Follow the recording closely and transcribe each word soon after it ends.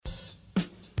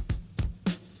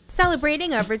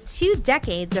Celebrating over 2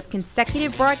 decades of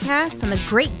consecutive broadcasts on the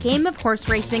great game of horse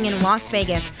racing in Las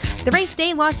Vegas, the Race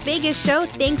Day Las Vegas show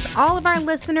thanks all of our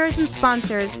listeners and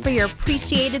sponsors for your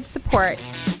appreciated support.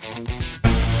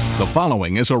 The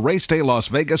following is a Race Day Las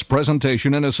Vegas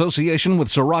presentation in association with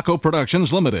Sirocco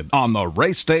Productions Limited on the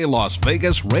Race Day Las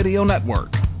Vegas Radio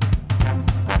Network.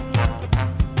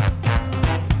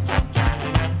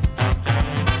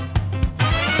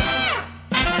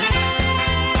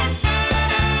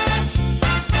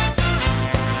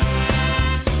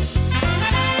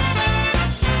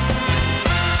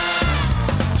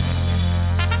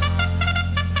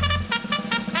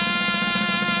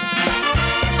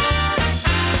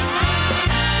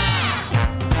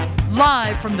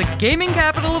 Live from the gaming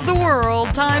capital of the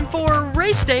world, time for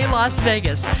Race Day Las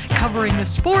Vegas, covering the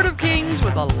sport of kings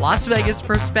with a Las Vegas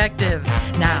perspective.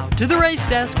 Now to the race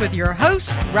desk with your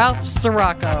host, Ralph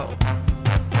Sirocco.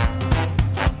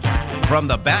 From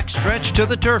the backstretch to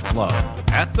the turf club,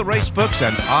 at the racebooks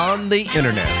and on the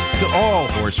internet, to all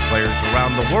horse players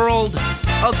around the world,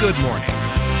 a good morning.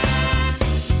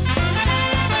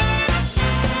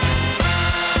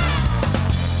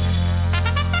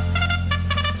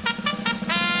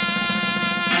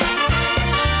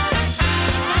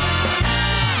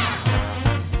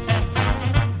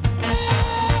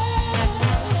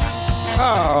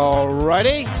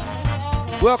 Alrighty.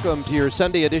 Welcome to your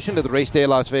Sunday edition of the Race Day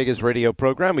Las Vegas radio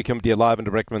program. We come to you live and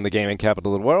direct from the gaming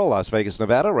capital of the world, Las Vegas,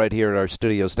 Nevada, right here at our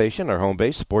studio station, our home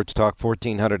base, Sports Talk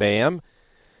 1400 AM,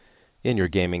 in your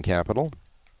gaming capital.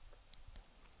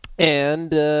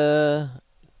 And the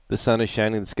sun is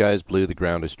shining, the sky is blue, the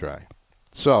ground is dry.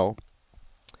 So,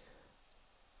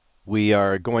 we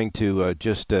are going to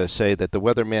just say that the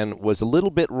weatherman was a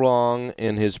little bit wrong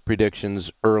in his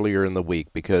predictions earlier in the week,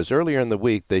 because earlier in the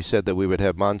week they said that we would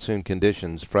have monsoon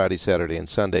conditions Friday, Saturday, and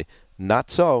Sunday.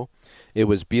 Not so. It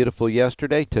was beautiful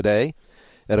yesterday, today,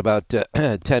 at about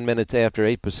 10 minutes after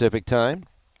 8 Pacific time.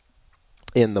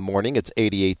 In the morning, it's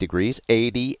 88 degrees.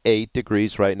 88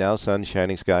 degrees right now, sun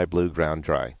shining, sky blue, ground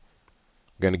dry.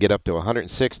 We're going to get up to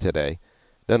 106 today.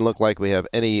 Doesn't look like we have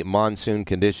any monsoon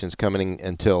conditions coming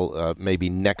until maybe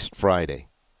next Friday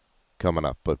coming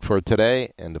up. But for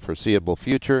today and the foreseeable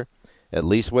future, at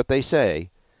least what they say,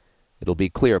 it'll be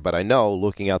clear. But I know,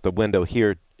 looking out the window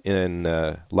here in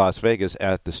Las Vegas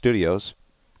at the studios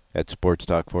at Sports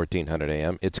Talk 1400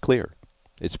 AM, it's clear.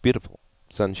 It's beautiful.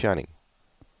 Sun shining.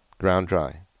 Ground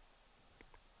dry.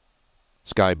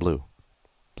 Sky blue.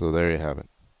 So there you have it.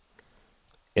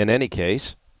 In any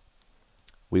case,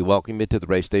 we welcome you to the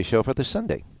Race Day Show for this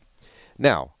Sunday.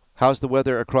 Now, how's the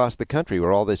weather across the country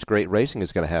where all this great racing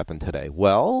is going to happen today?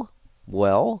 Well,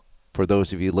 for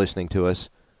those of you listening to us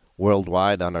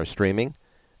worldwide on our streaming,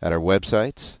 at our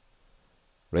websites,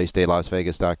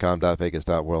 racedaylasvegas.com,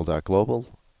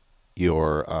 .vegas.world.global,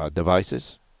 your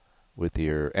devices with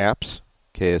your apps,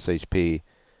 KSHP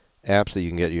apps that you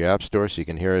can get at your app store so you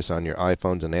can hear us on your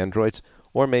iPhones and Androids.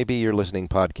 Or maybe you're listening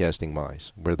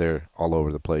podcasting-wise. We're there all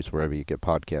over the place, wherever you get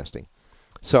podcasting.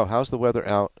 So how's the weather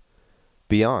out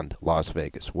beyond Las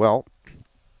Vegas? Well,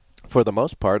 for the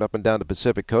most part, up and down the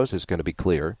Pacific Coast is going to be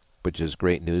clear, which is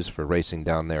great news for racing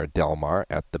down there at Del Mar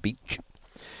at the beach.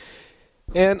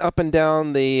 And up and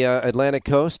down the Atlantic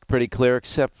Coast, pretty clear,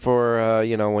 except for,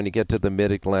 when you get to the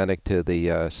mid-Atlantic to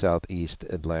the southeast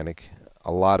Atlantic.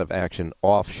 A lot of action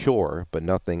offshore, but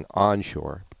nothing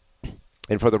onshore.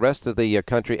 And for the rest of the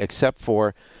country, except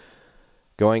for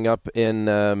going up in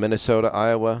Minnesota,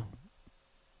 Iowa,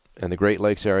 and the Great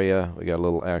Lakes area, we got a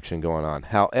little action going on.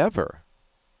 However,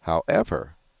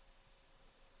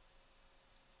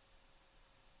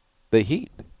 the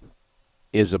heat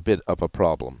is a bit of a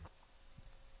problem.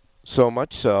 So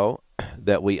much so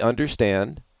that we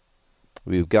understand,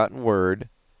 we've gotten word,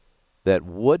 that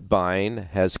Woodbine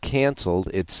has canceled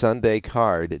its Sunday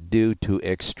card due to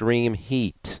extreme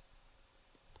heat.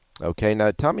 Okay, now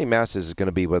Tommy Masses is going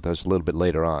to be with us a little bit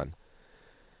later on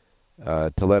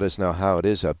to let us know how it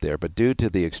is up there. But due to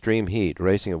the extreme heat,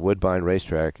 racing at Woodbine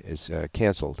Racetrack is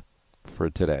canceled for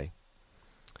today,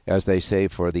 as they say,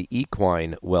 for the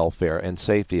equine welfare and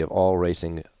safety of all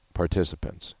racing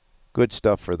participants. Good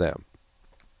stuff for them.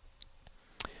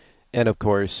 And, of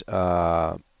course,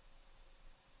 the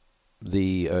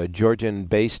Georgian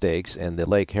Bay Stakes and the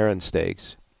Lake Heron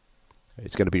Stakes,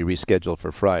 it's going to be rescheduled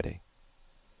for Friday.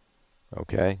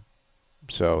 Okay,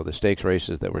 so the stakes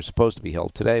races that were supposed to be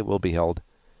held today will be held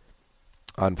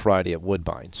on Friday at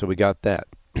Woodbine. So we got that.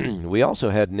 We also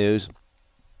had news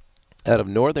out of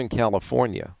Northern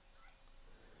California.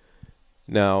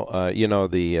 Now,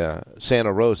 the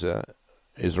Santa Rosa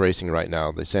is racing right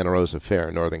now, the Santa Rosa Fair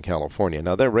in Northern California.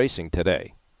 Now, they're racing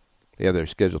today. Yeah, they're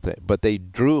scheduled to. But they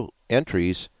drew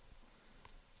entries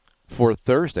for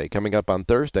Thursday, coming up on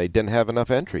Thursday, didn't have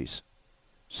enough entries.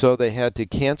 So they had to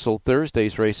cancel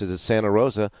Thursday's races at Santa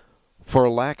Rosa for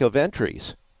lack of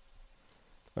entries.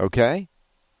 Okay?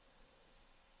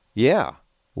 Yeah,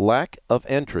 lack of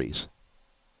entries.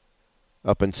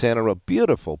 Up in Santa Rosa,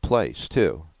 beautiful place,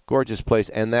 too. Gorgeous place.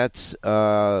 And that's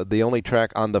the only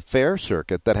track on the fair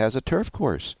circuit that has a turf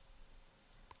course.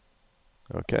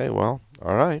 Okay, well,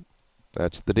 all right.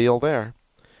 That's the deal there.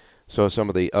 So some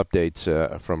of the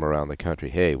updates from around the country.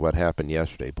 Hey, what happened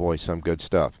yesterday? Boy, some good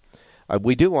stuff.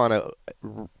 We do want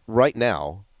to, right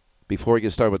now, before we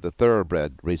get started with the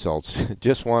thoroughbred results,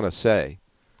 just want to say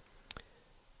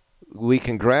we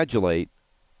congratulate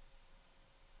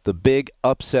the big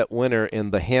upset winner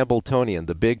in the Hambletonian,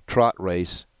 the big trot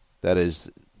race that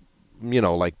is,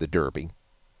 like the Derby,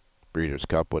 Breeders'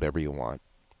 Cup, whatever you want,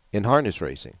 in harness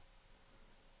racing.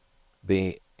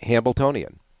 The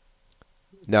Hambletonian.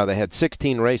 Now, they had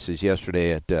 16 races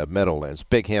yesterday at Meadowlands,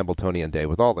 big Hambletonian day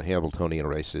with all the Hambletonian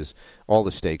races, all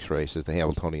the stakes races, the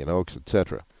Hambletonian Oaks,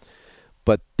 etc.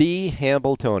 But the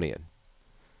Hambletonian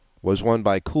was won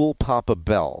by Cool Papa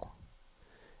Bell,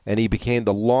 and he became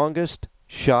the longest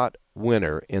shot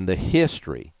winner in the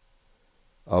history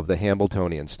of the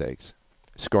Hambletonian Stakes,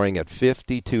 scoring at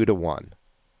 52-1.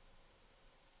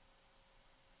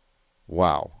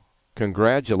 Wow.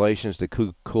 Congratulations to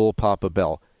Cool Papa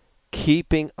Bell.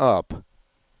 Keeping up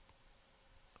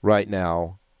right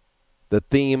now the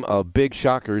theme of big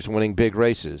shockers winning big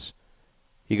races.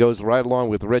 He goes right along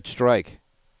with Rich Strike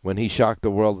when he shocked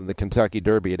the world in the Kentucky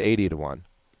Derby at 80-1.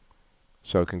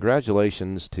 So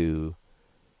congratulations to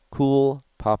Cool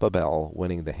Papa Bell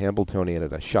winning the Hambletonian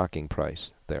at a shocking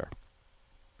price there.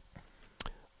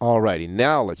 All righty,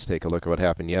 now let's take a look at what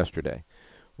happened yesterday.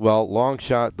 Well,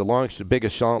 the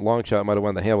biggest long shot might have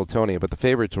won the Hambletonian, but the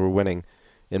favorites were winning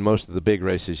in most of the big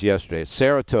races yesterday. At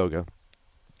Saratoga,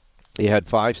 he had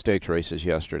 5 stakes races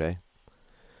yesterday.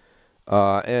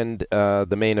 And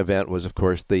the main event was, of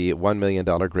course, the $1 million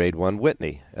Grade 1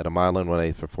 Whitney at 1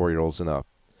 1/8 for 4-year-olds and up.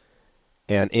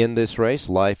 And in this race,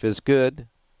 Life is Good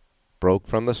broke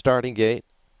from the starting gate,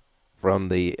 from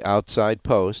the outside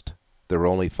post. There were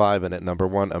only 5 in it. Number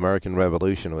 1, American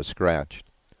Revolution, was scratched.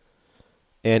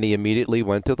 And he immediately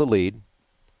went to the lead,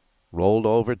 rolled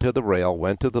over to the rail,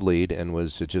 went to the lead, and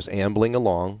was just ambling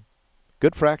along.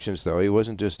 Good fractions, though.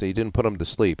 He didn't put him to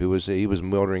sleep. He was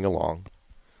motoring along.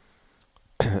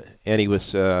 And he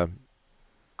was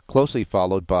closely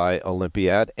followed by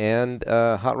Olympiad and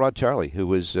Hot Rod Charlie, who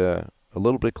was a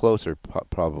little bit closer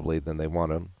probably than they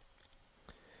wanted him.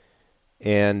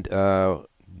 And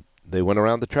they went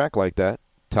around the track like that.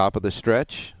 Top of the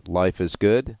stretch, Life is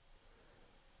Good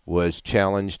was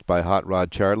challenged by Hot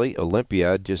Rod Charlie.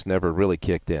 Olympiad just never really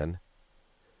kicked in.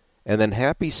 And then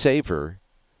Happy Saver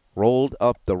rolled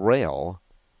up the rail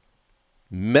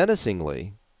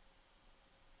menacingly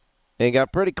and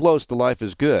got pretty close to Life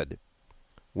is Good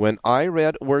when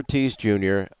Irad Ortiz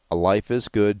Jr., a Life is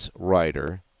Good's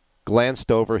rider,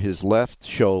 glanced over his left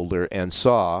shoulder and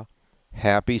saw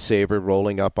Happy Saver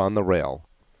rolling up on the rail.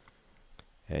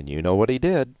 And you know what he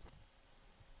did.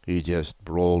 He just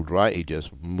he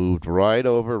just moved right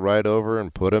over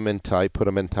and put him in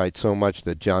tight so much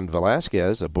that John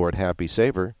Velasquez, aboard Happy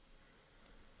Saver,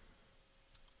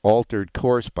 altered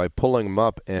course by pulling him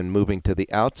up and moving to the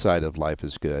outside of Life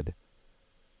is Good,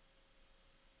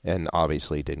 and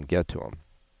obviously didn't get to him.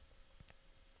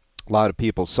 A lot of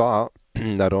people saw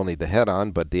not only the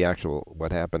head-on, but the actual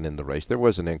what happened in the race. There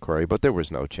was an inquiry, but there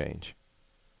was no change.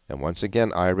 And once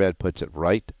again, Irad puts it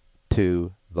right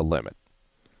to the limit.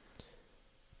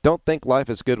 Don't think Life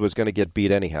is Good was going to get beat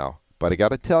anyhow, but I got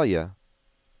to tell you,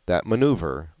 that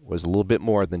maneuver was a little bit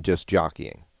more than just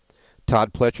jockeying.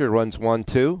 Todd Pletcher runs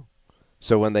 1-2,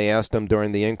 so when they asked him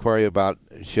during the inquiry about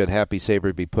should Happy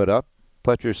Saver be put up,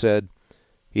 Pletcher said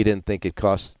he didn't think it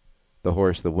cost the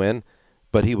horse the win,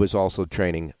 but he was also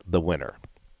training the winner.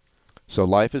 So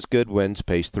Life is Good wins,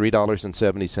 pays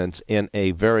 $3.70 in a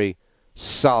very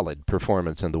solid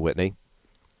performance in the Whitney.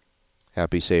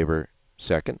 Happy Saver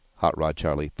second, Hot Rod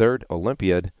Charlie third,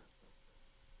 Olympiad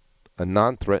a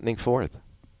non-threatening fourth.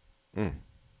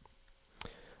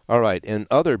 All right, in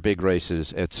other big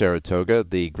races at Saratoga,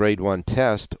 the Grade 1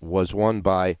 test was won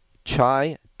by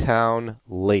Chi-Town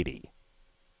Lady.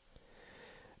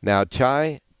 Now,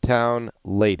 Chi-Town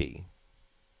Lady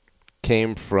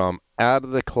came from out of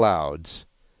the clouds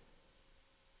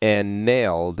and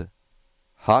nailed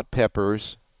Hot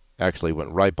Peppers, actually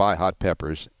went right by Hot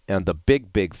Peppers, and the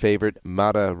big favorite,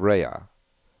 Matarea.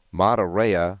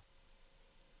 Matarea,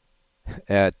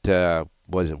 at,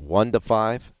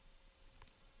 1-5?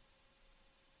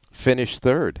 finished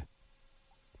third.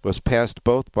 Was passed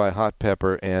both by Hot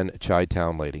Pepper and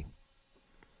Chi-Town Lady.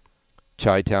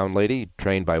 Chi-Town Lady,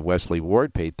 trained by Wesley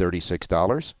Ward, paid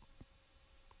 $36.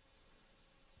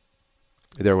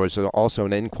 There was also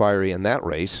an inquiry in that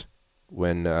race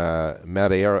when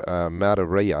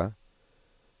Madeira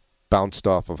bounced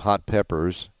off of Hot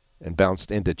Peppers and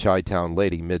bounced into Chi-Town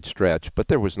Lady mid-stretch, but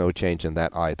there was no change in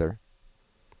that either.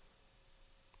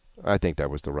 I think that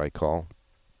was the right call.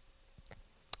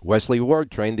 Wesley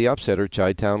Ward trained the upsetter,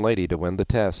 Chi-Town Lady, to win the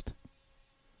test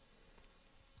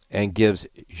and gives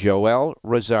Joel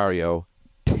Rosario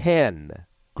 10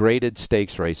 graded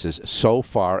stakes races so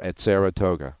far at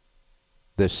Saratoga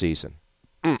this season.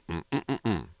 All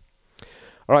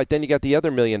right, then you got the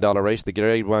other $1 million race, the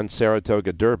Grade 1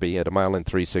 Saratoga Derby at 1 mile and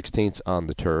 3/16 on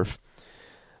the turf.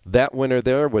 That winner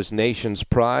there was Nation's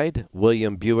Pride,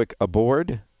 William Buick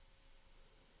aboard.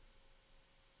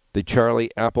 The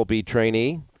Charlie Appleby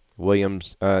trainee,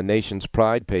 Williams Nation's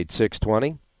Pride, paid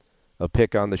 $6.20. A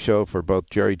pick on the show for both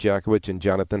Jerry Jackowicz and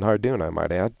Jonathan Hardoon, I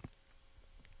might add.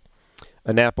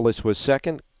 Annapolis was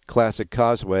second. Classic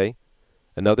Causeway.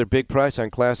 Another big price on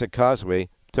Classic Causeway.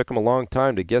 Took him a long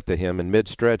time to get to him. In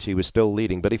mid-stretch, he was still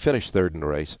leading, but he finished third in the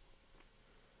race.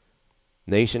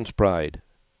 Nation's Pride,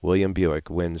 William Buick,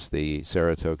 wins the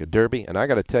Saratoga Derby. And I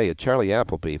got to tell you, Charlie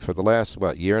Appleby, for the last,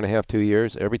 year and a half, 2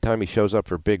 years, every time he shows up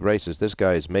for big races, this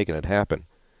guy is making it happen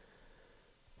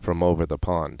from over the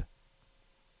pond.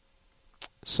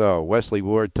 So, Wesley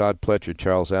Ward, Todd Pletcher,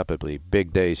 Charles Appleby,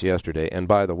 big days yesterday. And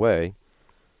by the way,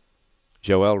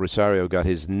 Joel Rosario got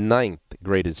his 9th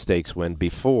graded stakes win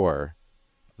before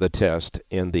the test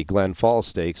in the Glen Falls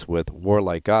Stakes with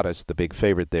Warlike Goddess, the big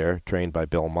favorite there, trained by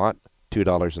Bill Mott.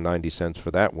 $2.90 for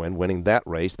that win. Winning that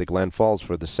race, the Glen Falls,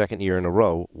 for the second year in a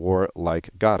row, Warlike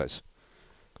Goddess.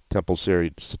 Temple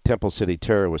City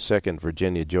Terror was second.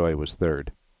 Virginia Joy was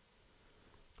third.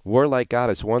 Warlike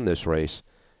Goddess won this race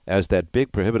as that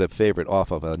big prohibitive favorite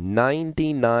off of a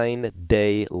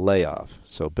 99-day layoff.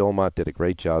 So Bill Mott did a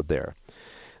great job there.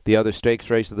 The other stakes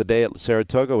race of the day at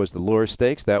Saratoga was the Lure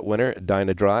Stakes. That winner,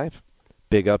 Dinah Drive.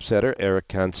 Big upsetter, Eric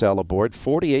Cancel aboard.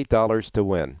 $48 to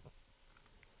win.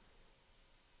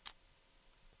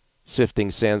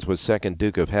 Sifting Sands was second.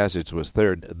 Duke of Hazards was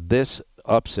third. This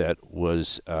upset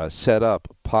was set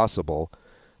up possible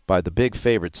by the big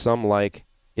favorite, Some Like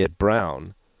It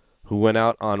Brown, who went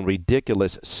out on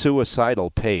ridiculous suicidal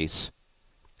pace.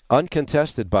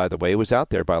 Uncontested, by the way. It was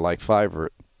out there by like 5 or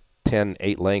 10,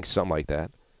 8 lengths, something like that.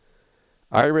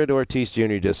 Irid Ortiz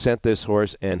Jr. just sent this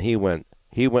horse, and he went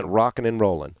rocking and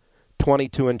rolling.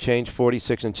 22 and change,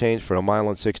 46 and change for a 1 mile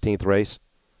and 16th race.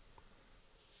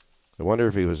 I wonder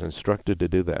if he was instructed to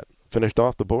do that. Finished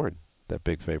off the board, that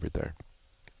big favorite there.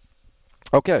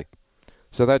 Okay,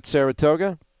 so that's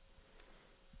Saratoga.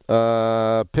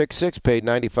 Pick 6 paid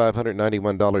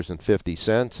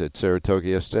 $9,591.50 at Saratoga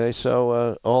yesterday.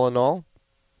 So all in all,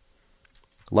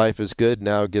 life is good.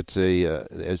 Now gets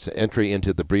as an entry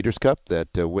into the Breeders' Cup. That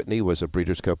Whitney was a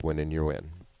Breeders' Cup win in your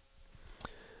win.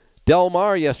 Del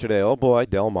Mar yesterday. Oh boy,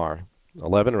 Del Mar.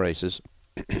 11 races.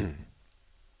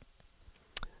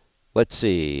 Let's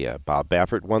see. Bob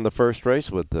Baffert won the first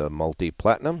race with the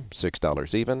multi-platinum,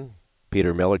 $6 even.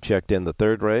 Peter Miller checked in the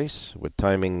third race with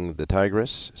Timing the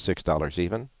Tigress, $6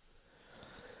 even.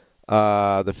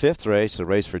 The fifth race, a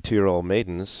race for 2-year-old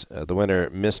maidens, the winner,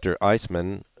 Mr.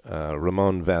 Iceman,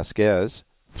 Ramon Vasquez,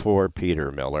 for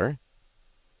Peter Miller.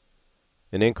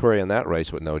 An inquiry on that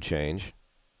race with no change.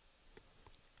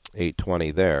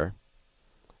 $8.20 there.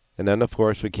 And then, of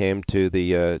course, we came to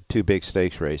the 2 big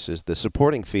stakes races. The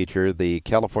supporting feature, the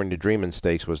California Dreamin'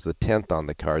 Stakes, was the 10th on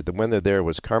the card. The winner there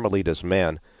was Carmelita's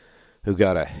Man, who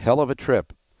got a hell of a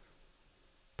trip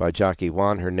by jockey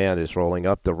Juan Hernandez, rolling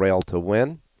up the rail to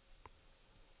win.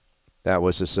 That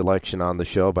was a selection on the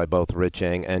show by both Rich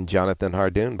Eng and Jonathan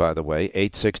Hardoon, by the way.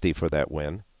 $8.60 for that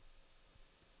win.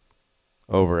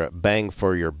 Over at Bang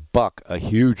for Your Buck, a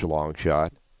huge long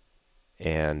shot.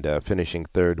 And finishing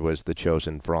third was the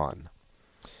Chosen Braun.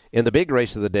 In the big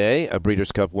race of the day, a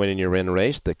Breeders' Cup win in your in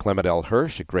race, the Clement L.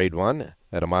 Hirsch at Grade 1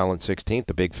 at 1 mile and 16th.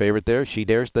 The big favorite there, She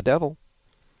Dares the Devil.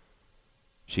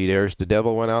 She Dares the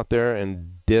Devil went out there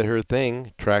and did her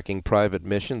thing, tracking Private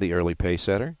Mission, the early pace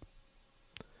setter.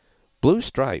 Blue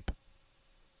Stripe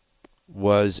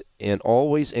was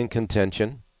always in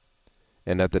contention,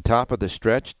 and at the top of the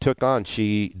stretch took on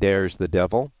She Dares the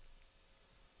Devil,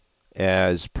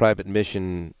 as Private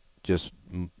Mission just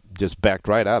backed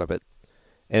right out of it.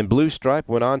 And Blue Stripe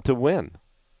went on to win.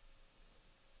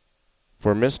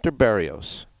 For Mr.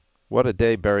 Berrios, what a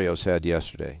day Berrios had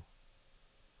yesterday.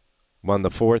 Won the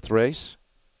fourth race,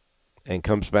 and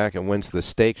comes back and wins the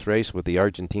stakes race with the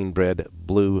Argentine-bred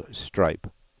Blue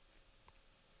Stripe.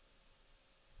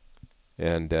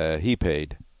 And he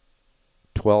paid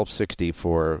 $12.60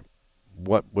 for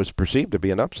what was perceived to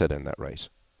be an upset in that race.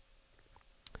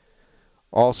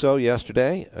 Also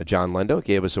yesterday, John Lendo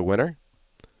gave us a winner.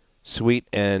 Sweet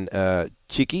and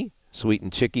Chicky. Sweet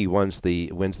and Chicky wins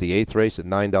the 8th race at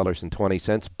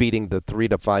 $9.20, beating the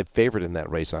 3-5 favorite in that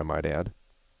race, I might add.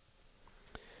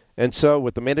 And so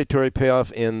with the mandatory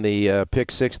payoff in the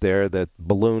pick 6 there, that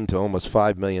ballooned to almost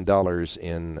 $5 million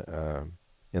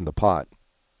in the pot.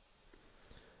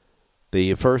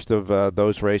 The first of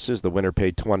those races, the winner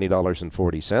paid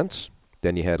 $20.40.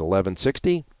 Then you had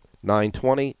 $11.60,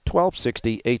 $9.20,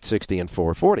 $12.60, $8.60, and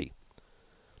 $4.40.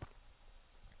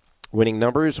 Winning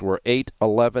numbers were 8,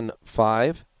 11,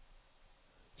 5,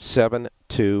 7,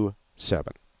 2,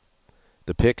 7.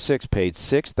 The pick 6 paid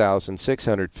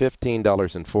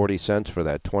 $6,615.40 for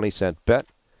that 20-cent bet,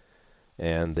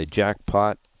 and the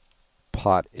jackpot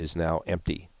pot is now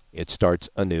empty. It starts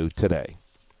anew today.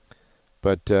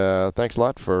 But thanks a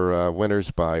lot for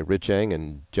winners by Rich Eng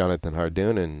and Jonathan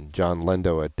Hardoon and John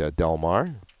Lendo at Del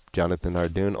Mar. Jonathan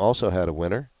Hardoon also had a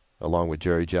winner, along with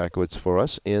Jerry Jackowitz for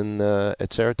us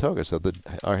at Saratoga. So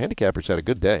our handicappers had a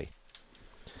good day.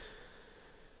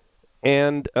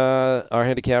 And our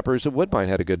handicappers at Woodbine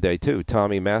had a good day, too.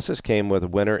 Tommy Massis came with a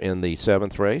winner in the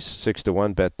 7th race,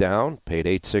 6-1 bet down, paid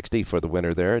 $8.60 for the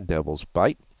winner there, Devil's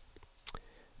Bit,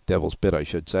 I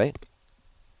should say.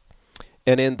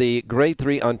 And in the Grade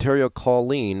 3 Ontario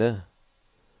Colleen,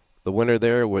 the winner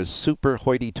there was Super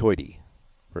Hoity Toity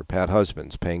for Pat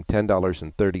Husbands, paying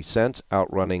 $10.30,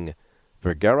 outrunning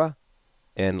Vergara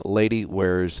and Lady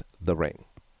Wears the Ring.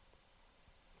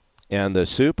 And the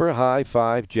Super High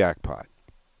 5 jackpot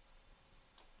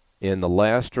in the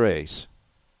last race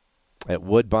at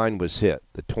Woodbine was hit.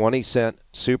 The 20-cent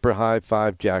Super High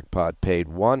 5 jackpot paid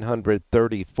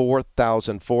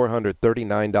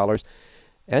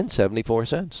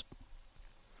 $134,439.74.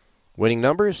 Winning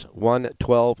numbers 1,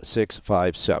 12, 6,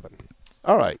 5, 7.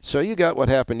 All right, so you got what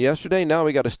happened yesterday. Now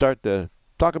we got to start to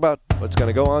talk about what's going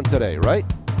to go on today, right?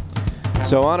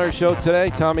 So on our show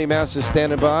today, Tommy Mass is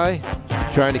standing by,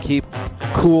 trying to keep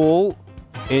cool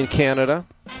in Canada.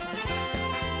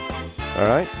 All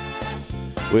right.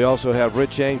 We also have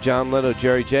Rich Eng, John Lendo,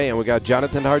 Jerry J, and we got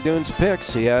Jonathan Hardoon's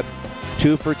picks. He had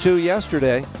 2 for 2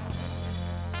 yesterday.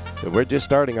 So we're just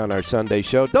starting on our Sunday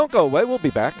show. Don't go away. We'll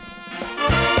be back.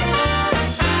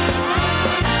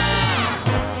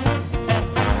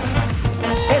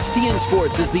 STN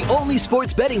Sports is the only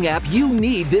sports betting app you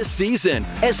need this season.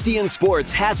 STN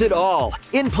Sports has it all.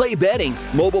 In-play betting,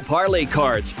 mobile parlay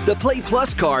cards, the Play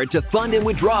Plus card to fund and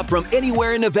withdraw from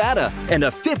anywhere in Nevada, and a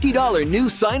 $50 new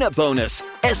sign-up bonus.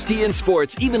 STN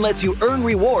Sports even lets you earn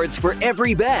rewards for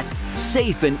every bet.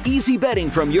 Safe and easy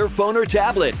betting from your phone or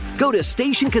tablet. Go to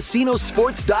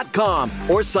StationCasinoSports.com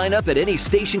or sign up at any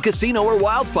Station Casino or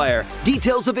Wildfire.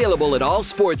 Details available at all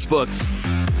sportsbooks.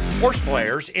 Horse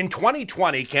players, in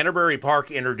 2020, Canterbury Park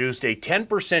introduced a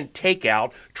 10%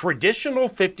 takeout traditional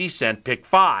 50-cent pick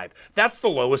 5. That's the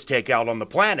lowest takeout on the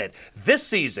planet. This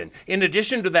season, in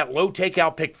addition to that low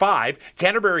takeout pick 5,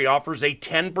 Canterbury offers a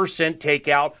 10%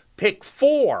 takeout pick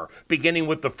 4, beginning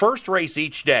with the first race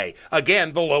each day.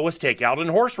 Again, the lowest takeout in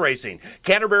horse racing.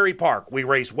 Canterbury Park, we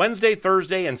race Wednesday,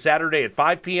 Thursday, and Saturday at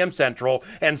 5 p.m. Central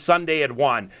and Sunday at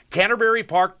 1.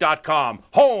 CanterburyPark.com,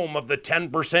 home of the 10%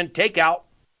 takeout.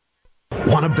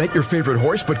 Want to bet your favorite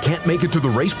horse but can't make it to the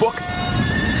racebook?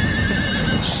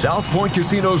 South Point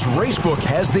Casino's Racebook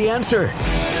has the answer.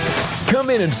 Come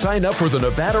in and sign up for the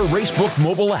Nevada Racebook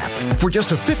mobile app. For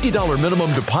just a $50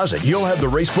 minimum deposit, you'll have the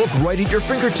Racebook right at your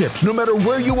fingertips, no matter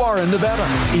where you are in Nevada.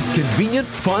 It's convenient,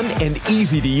 fun, and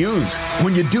easy to use.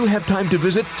 When you do have time to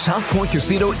visit, South Point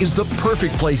Casino is the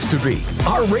perfect place to be.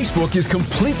 Our Racebook is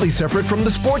completely separate from the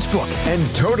Sportsbook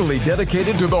and totally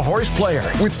dedicated to the horse player.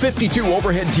 With 52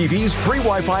 overhead TVs, free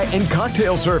Wi-Fi, and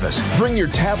cocktail service. Bring your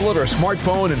tablet or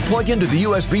smartphone and plug into the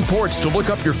USB ports to look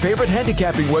up your favorite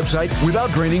handicapping website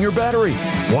without draining your battery.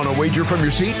 Want to wager from your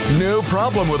seat? No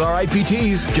problem with our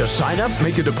IPTs. Just sign up,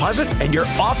 make a deposit, and you're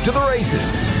off to the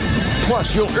races.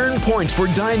 Plus, you'll earn points for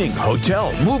dining,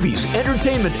 hotel, movies,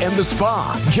 entertainment, and the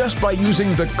spa just by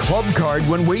using the club card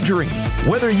when wagering.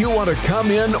 Whether you want to come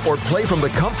in or play from the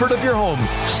comfort of your home,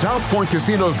 South Point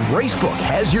Casino's Racebook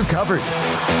has you covered.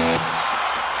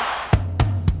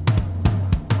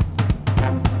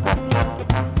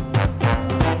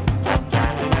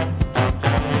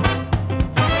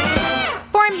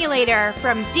 Formulator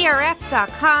from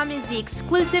DRF.com is the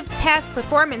exclusive past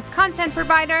performance content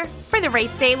provider for the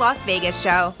Race Day Las Vegas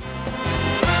show.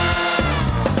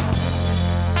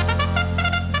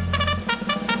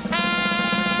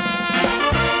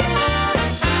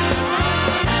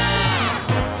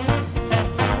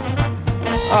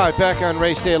 All right, back on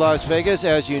Race Day Las Vegas.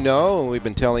 As you know, we've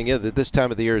been telling you that this time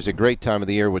of the year is a great time of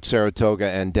the year with Saratoga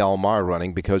and Del Mar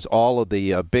running, because all of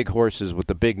the big horses with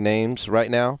the big names right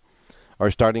now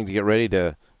are starting to get ready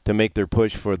to make their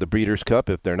push for the Breeders' Cup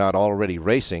if they're not already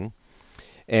racing.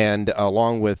 And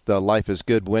along with Life is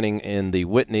Good winning in the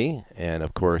Whitney, and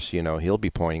of course, you know, he'll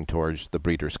be pointing towards the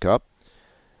Breeders' Cup.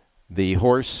 The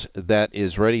horse that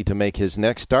is ready to make his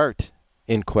next start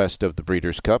in quest of the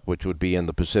Breeders' Cup, which would be in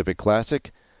the Pacific Classic,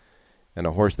 and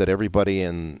a horse that everybody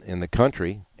in the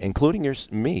country, including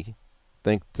me,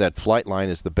 think that Flightline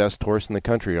is the best horse in the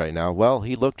country right now. Well,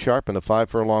 he looked sharp in a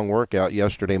 5-furlong workout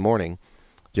yesterday morning,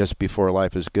 just before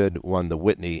Life is Good won the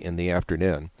Whitney in the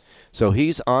afternoon. So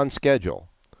he's on schedule.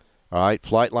 All right,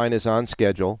 Flightline is on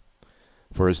schedule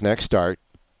for his next start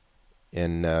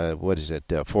in,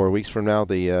 4 weeks from now,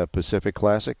 the Pacific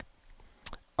Classic.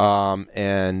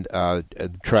 And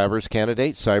Travers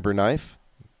candidate, Cyberknife.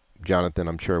 Jonathan,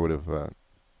 I'm sure, would have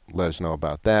let us know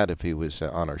about that if he was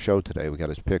on our show today. We got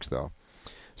his picks, though.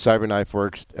 Cyberknife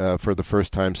works for the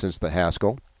first time since the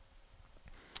Haskell.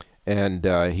 And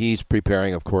he's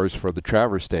preparing, of course, for the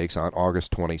Travers Stakes on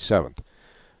August 27th.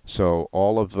 So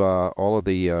all of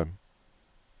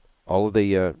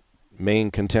the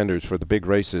main contenders for the big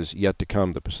races yet to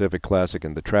come, the Pacific Classic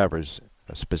and the Travers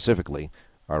specifically,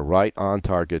 are right on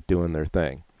target doing their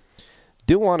thing.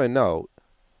 Do want to note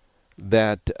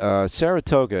that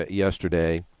Saratoga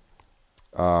yesterday,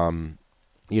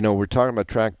 we're talking about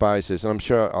track biases, and I'm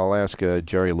sure I'll ask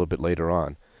Jerry a little bit later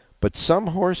on, but some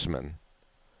horsemen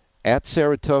at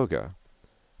Saratoga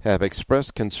have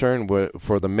expressed concern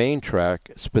for the main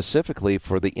track, specifically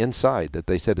for the inside, that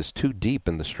they said is too deep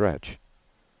in the stretch.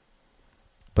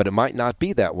 But it might not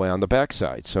be that way on the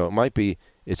backside, so it might be,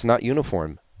 it's not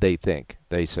uniform, they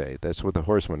say. That's what the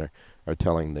horsemen are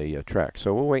telling the track.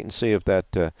 So we'll wait and see if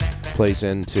that plays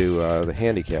into the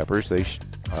handicappers.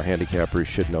 Our handicappers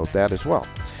should note that as well.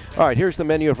 All right, here's the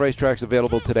menu of racetracks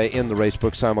available today in the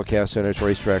Racebook simulcast centers,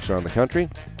 racetracks around the country.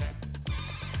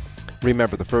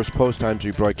 Remember, the first post times we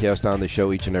broadcast on the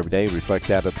show each and every day reflect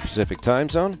that of the Pacific time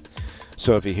zone.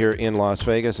 So if you're here in Las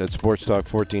Vegas at Sports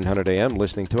Talk 1400 AM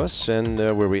listening to us, and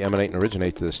where we emanate and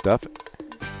originate this stuff,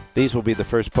 these will be the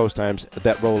first post times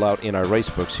that roll out in our race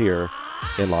books here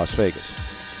in Las Vegas.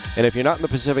 And if you're not in the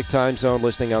Pacific time zone,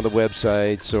 listening on the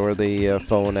websites or the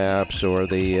phone apps or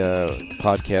the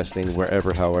podcasting,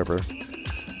 however,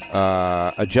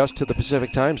 adjust to the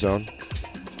Pacific time zone.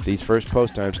 These first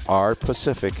post times are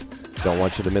Pacific. Don't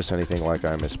want you to miss anything like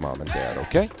I miss Mom and Dad,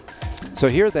 okay? So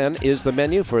here, then, is the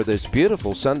menu for this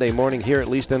beautiful Sunday morning here, at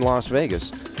least in Las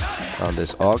Vegas, on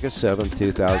this August 7th,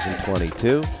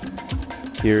 2022.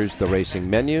 Here's the racing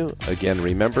menu. Again,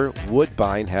 remember,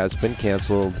 Woodbine has been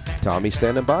canceled. Tommy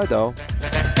standing by, though.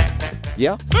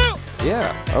 Yeah?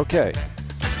 Yeah, okay.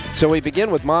 So we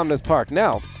begin with Monmouth Park.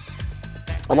 Now,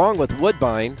 along with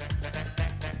Woodbine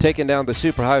taking down the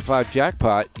Super High Five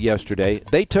jackpot yesterday,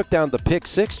 they took down the Pick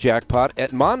 6 jackpot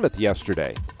at Monmouth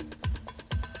yesterday.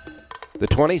 The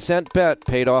 20-cent bet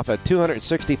paid off at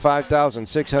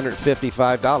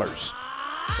 $265,655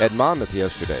 at Monmouth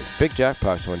yesterday. Big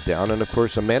jackpots went down, and, of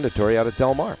course, a mandatory out at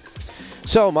Del Mar.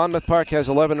 So Monmouth Park has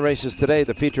 11 races today.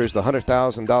 The feature is the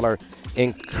 $100,000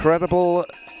 Incredible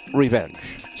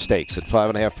Revenge Stakes at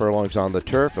 5.5 furlongs on the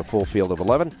turf, a full field of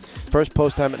 11. First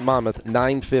post time at Monmouth,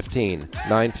 9:15.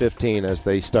 9:15 as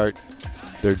they start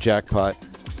their jackpot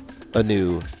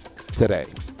anew today.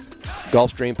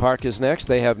 Gulfstream Park is next.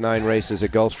 They have 9 races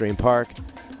at Gulfstream Park.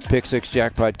 Pick 6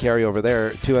 jackpot carryover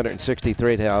there,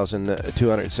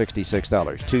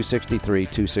 $263,266.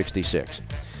 $263,266.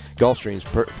 Gulfstream's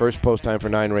first post time for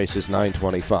 9 races,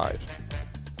 9:25.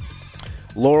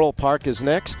 Laurel Park is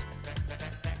next.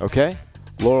 Okay.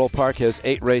 Laurel Park has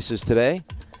 8 races today,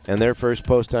 and their first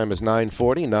post time is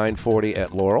 9:40. 9:40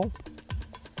 at Laurel.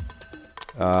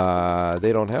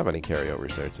 They don't have any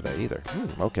carryovers there today either.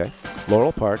 Okay.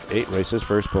 Laurel Park, 8 races,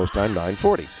 first post time,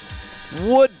 9:40.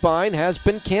 Woodbine has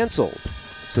been canceled.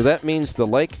 So that means the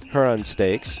Lake Huron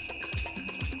Stakes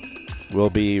will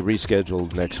be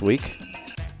rescheduled next week.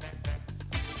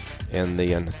 And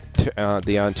the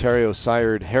Ontario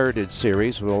Sired Heritage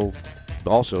Series will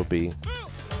also be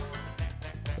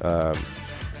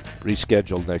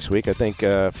rescheduled next week. I think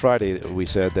Friday we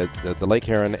said that the Lake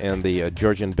Huron and the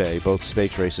Georgian Bay, both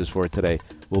stakes races for today,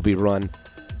 will be run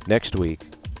next week.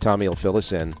 Tommy will fill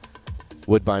us in.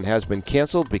 Woodbine has been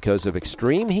canceled because of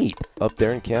extreme heat up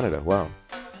there in Canada. Wow.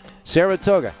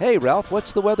 Saratoga. Hey, Ralph,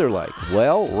 what's the weather like?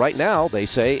 Well, right now they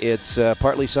say it's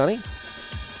partly sunny.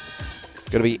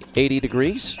 Going to be 80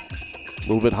 degrees. A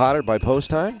little bit hotter by post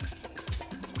time.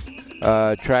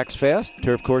 Tracks fast.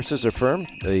 Turf courses are firm.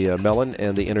 The Mellon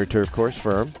and the Inner Turf course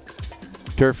firm.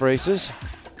 Turf races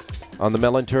on the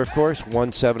Mellon Turf course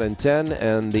 1, 7, and 10,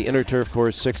 and the Inner Turf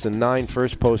course 6 and 9.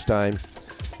 First post time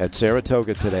at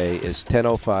Saratoga today is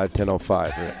 10:05.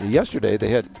 10:05. Yesterday they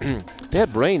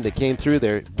had rain that came through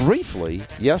there briefly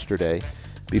yesterday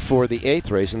before the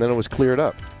 8th race, and then it was cleared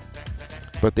up.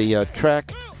 But the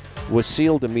track was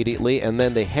sealed immediately, and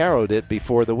then they harrowed it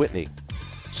before the Whitney.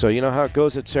 So you know how it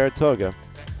goes at Saratoga.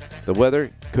 The weather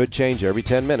could change every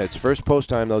 10 minutes. First post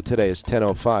time, though, today is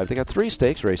 10:05. They got 3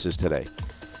 stakes races today.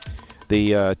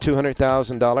 The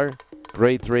 $200,000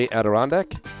 Grade 3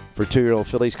 Adirondack for 2-year-old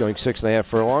fillies going 6.5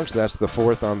 furlongs. That's the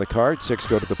 4th on the card. 6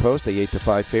 go to the post. The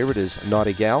 8-5 favorite is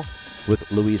Naughty Gal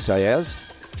with Luis Saez.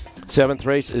 7th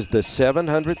race is the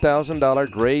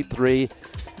 $700,000 Grade 3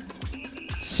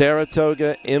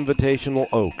 Saratoga Invitational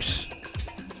Oaks,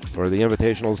 or the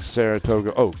Invitational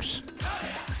Saratoga Oaks.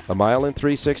 1 mile and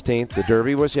 3/16. The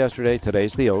Derby was yesterday.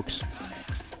 Today's the Oaks.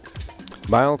 1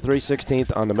 mile and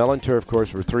 3/16 on the Mellon Turf course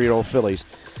for 3-year-old fillies.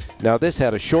 Now this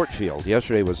had a short field.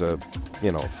 Yesterday was a,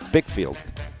 big field.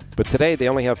 But today they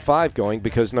only have 5 going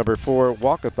because number 4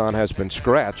 Walkathon has been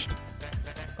scratched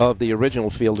of the original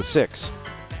field of 6.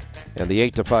 And the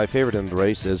 8-5 favorite in the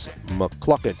race is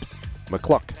McCluck.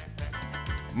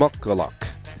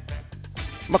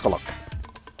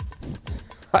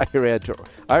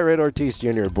 I read Ortiz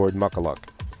Jr. aboard Muckaluck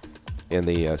in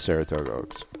the Saratoga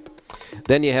Oaks.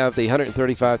 Then you have the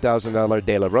 $135,000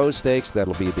 De La Rose Stakes.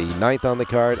 That'll be the 9th on the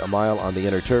card. 1 mile on the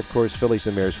Inner Turf course. Fillies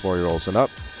and mares 4-year-olds and up.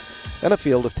 And a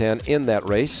field of 10 in that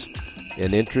race.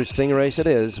 An interesting race it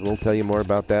is. We'll tell you more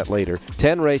about that later.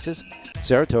 10 races.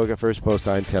 Saratoga, first post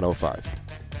time, 10:05.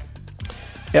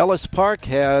 Ellis Park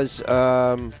has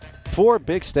 4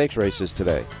 big stakes races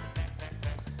today.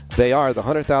 They are the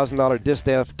 $100,000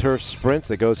 Distaff Turf Sprints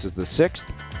that goes as the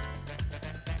 6th.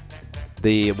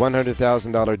 The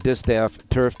 $100,000 Distaff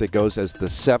Turf that goes as the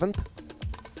 7th.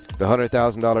 The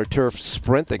 $100,000 Turf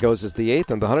Sprint that goes as the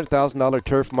 8th. And the $100,000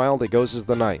 Turf Mile that goes as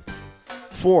the 9th.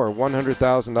 4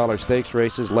 $100,000 stakes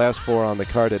races. Last 4 on the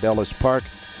card at Ellis Park.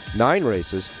 9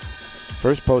 races.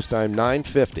 First post time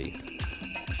 9:50.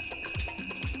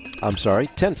 I'm sorry,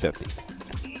 10:50.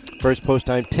 First post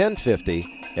time 10:50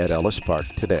 at Ellis Park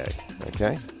today.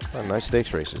 Okay? Nice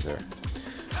stakes races there.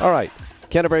 All right.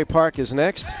 Canterbury Park is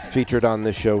next, featured on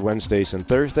this show Wednesdays and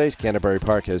Thursdays. Canterbury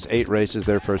Park has 8 races.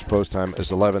 Their first post time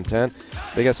is 11:10.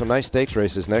 They got some nice stakes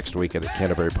races next week at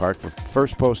Canterbury Park. For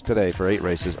first post today for 8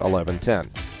 races, 11:10.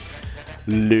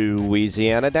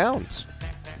 Louisiana Downs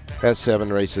has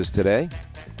 7 races today.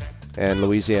 And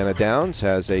Louisiana Downs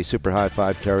has a Super High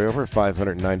 5 carryover,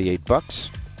 $598.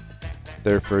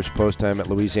 Their first post time at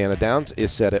Louisiana Downs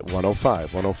is set at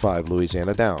 105. 105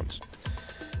 Louisiana Downs.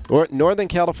 Northern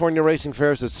California Racing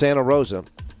Fairs at Santa Rosa.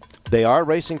 They are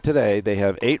racing today. They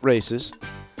have 8 races.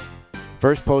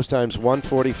 First post time's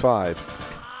 145.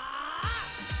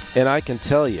 And I can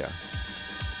tell you,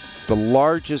 the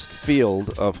largest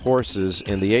field of horses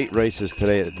in the 8 races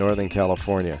today at Northern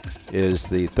California is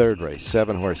the 3rd race,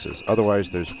 7 horses. Otherwise,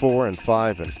 there's 4 and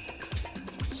 5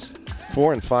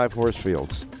 horse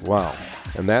fields. Wow.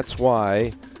 And that's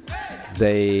why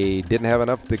they didn't have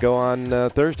enough to go on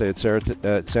Thursday at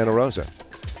Santa Rosa.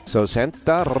 So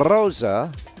Santa Rosa,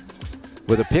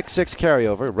 with a pick 6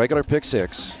 carryover, regular pick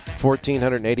 6,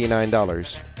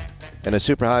 $1,489, and a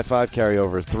Super High 5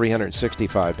 carryover,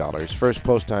 $365. First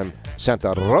post time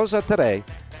Santa Rosa today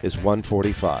is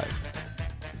 145.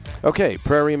 Okay,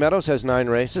 Prairie Meadows has 9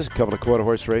 races, a couple of quarter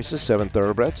horse races, 7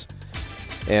 thoroughbreds.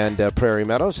 And Prairie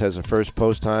Meadows has a first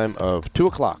post time of 2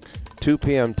 o'clock, 2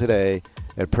 p.m. today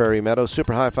at Prairie Meadows.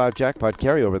 Super High 5 jackpot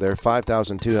carryover there,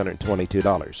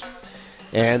 $5,222.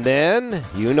 And then,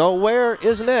 you know where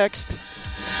is next.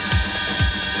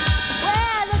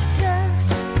 Where the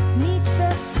turf meets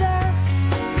the surf,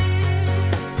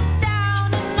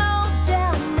 down in Old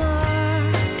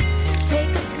Delmar.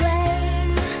 Take a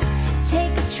plane,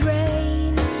 take a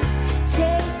train,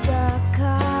 take a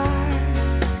car.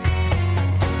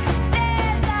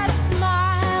 There's a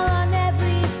smile on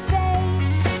every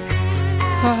face.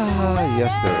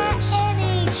 Yes, there is. In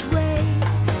each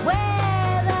race,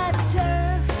 where the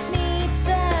turf meets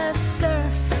the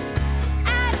surf.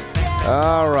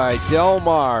 All right, Del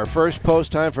Mar. First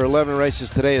post time for 11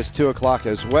 races today is 2 o'clock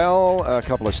as well. A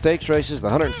couple of stakes races. The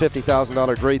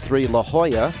 $150,000 Grade 3 La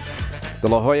Jolla. The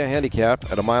La Jolla Handicap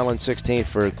at 1 mile and 16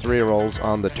 for 3-year-olds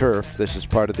on the turf. This is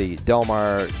part of the Del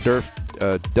Mar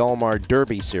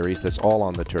Derby series that's all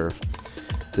on the turf.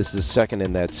 This is second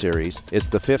in that series. It's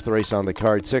the 5th race on the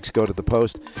card. 6 go to the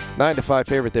post. 9-5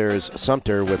 favorite there is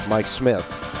Sumter with Mike Smith.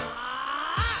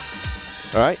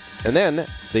 All right. And then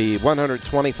the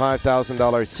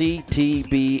 $125,000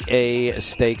 CTBA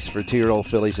Stakes for 2-year-old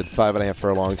fillies at 5.5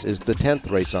 furlongs is the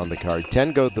 10th race on the card.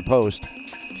 10 go to the post.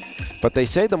 But they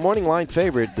say the morning line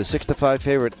favorite, the 6-5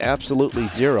 favorite, Absolutely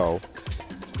Zero,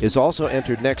 is also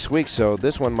entered next week, so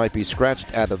this one might be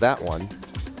scratched out of that one,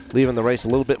 leaving the race a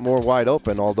little bit more wide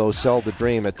open, although Sell the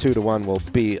Dream at 2-1 will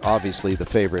be obviously the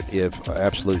favorite if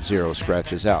Absolute Zero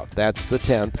scratches out. That's the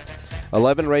 10th.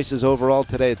 11 races overall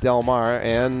today at Del Mar,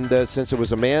 and since it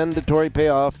was a mandatory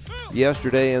payoff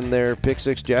yesterday in their Pick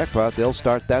 6 jackpot, they'll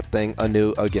start that thing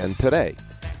anew again today.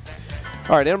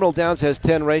 All right, Emerald Downs has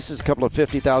 10 races, a couple of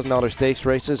 $50,000 stakes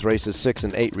races, races 6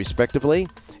 and 8 respectively.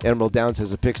 Emerald Downs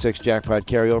has a Pick 6 jackpot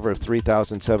carryover of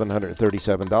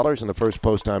 $3,737 and the first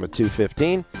post time at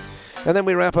 2:15. And then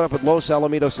we wrap it up at Los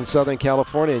Alamitos in Southern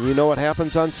California, and you know what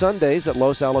happens on Sundays at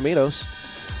Los Alamitos.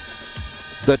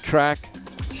 The track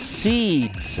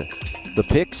seeds the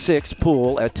Pick 6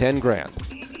 pool at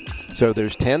 $10,000. So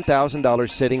there's $10,000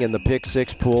 sitting in the Pick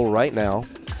 6 pool right now.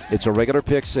 It's a regular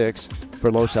Pick 6 for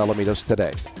Los Alamitos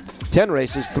today. 10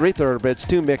 races, 3 thoroughbreds,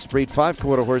 2 mixed breed, 5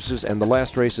 quarter horses, and the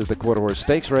last race is the quarter horse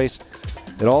stakes race.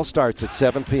 It all starts at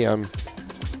 7 p.m.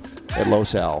 at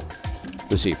Los Al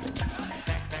this evening.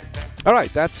 All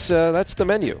right, that's the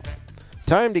menu.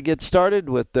 Time to get started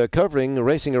with covering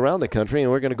racing around the country,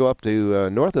 and we're going to go up to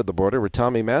north of the border where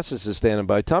Tommy Massis is standing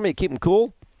by. Tommy, keep him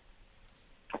cool?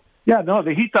 Yeah, no,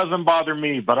 the heat doesn't bother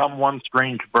me, but I'm one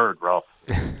strange bird, Ralph.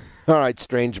 All right,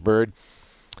 strange bird.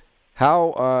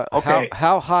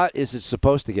 How hot is it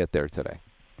supposed to get there today?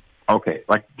 Okay,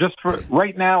 like just for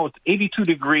right now, it's 82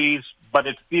 degrees, but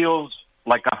it feels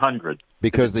like 100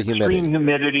 because the humidity. Extreme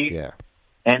humidity. Yeah.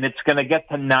 And it's going to get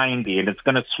to 90, and it's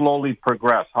going to slowly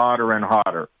progress hotter and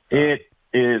hotter. It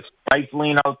is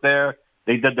stifling out there.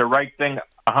 They did the right thing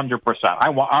 100%.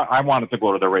 I wanted to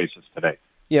go to the races today.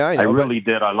 Yeah, I know. I really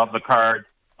did. I love the card,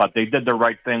 but they did the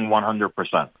right thing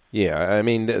 100%. Yeah, I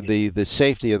mean, the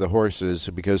safety of the horses,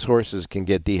 because horses can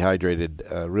get dehydrated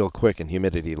real quick in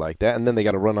humidity like that, and then they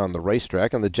got to run on the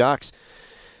racetrack, and the jocks,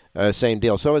 same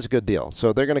deal. So it's a good deal.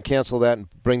 So they're going to cancel that and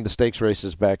bring the stakes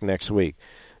races back next week.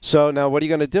 So now what are you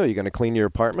going to do? Are you going to clean your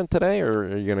apartment today, or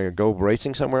are you going to go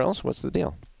racing somewhere else? What's the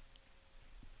deal?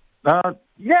 Yeah,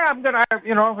 I'm going to,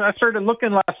 I started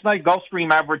looking last night.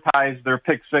 Gulfstream advertised their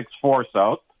Pick 6 force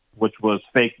out, which was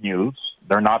fake news.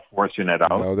 They're not forcing it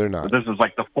out. No, they're not. This is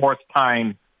like the 4th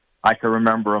time I can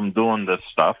remember them doing this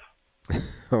stuff.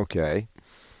 Okay.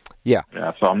 Yeah.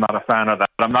 Yeah, so I'm not a fan of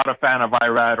that. I'm not a fan of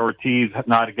Irad Ortiz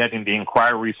not getting the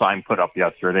inquiry sign put up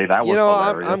yesterday. That was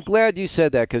hilarious. I'm glad you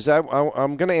said that, because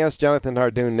I'm going to ask Jonathan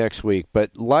Hardoon next week,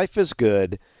 but life is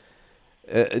good.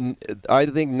 I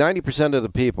think 90% of the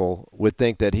people would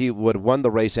think that he would have won the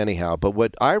race anyhow, but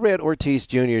what Irad Ortiz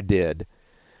Jr. did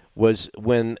was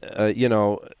when,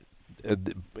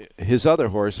 his other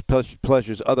horse,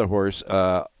 Pleasure's other horse,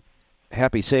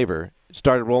 Happy Saver,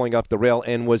 started rolling up the rail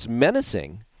and was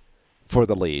menacing for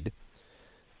the lead.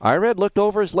 Irad looked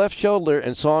over his left shoulder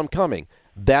and saw him coming.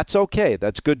 That's okay.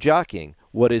 That's good jockeying.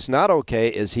 What is not okay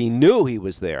is he knew he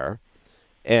was there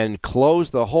and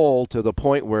closed the hole to the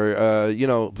point where,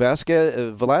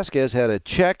 Velasquez had a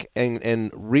check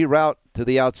and reroute to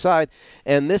the outside,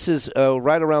 and this is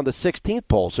right around the 16th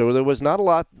pole, so there was not a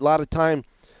lot of time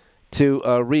to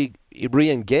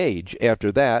re-engage after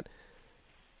that,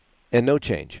 and no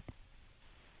change.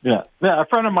 Yeah. A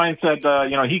friend of mine said,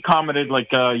 he commented like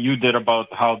you did about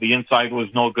how the inside was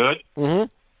no good. Mm-hmm.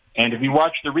 And if you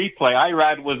watch the replay,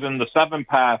 Irad was in the 7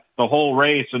 path the whole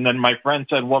race, and then my friend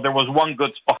said, well, there was one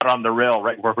good spot on the rail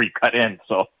right where we cut in.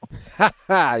 So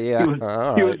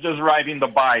yeah, he was just riding the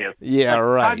bias. Yeah,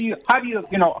 right.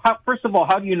 First of all,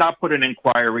 how do you not put an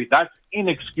inquiry? That's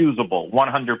inexcusable,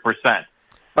 100%.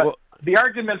 But the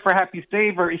argument for Happy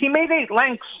Saver, he made 8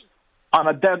 lengths on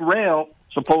a dead rail,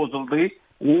 supposedly.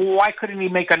 Why couldn't he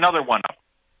make another one up?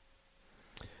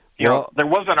 There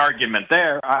was an argument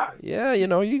there. I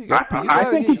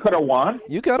think he could have won.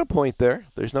 You got a point there.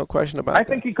 There's no question about that. I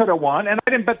think he could have won, and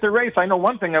I didn't bet the race. I know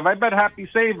one thing. If I bet Happy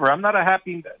Saver, I'm not a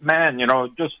happy man.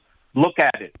 Just look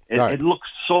at it. It looks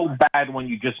so bad when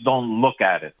you just don't look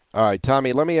at it. All right,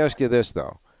 Tommy, let me ask you this,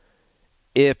 though.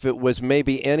 If it was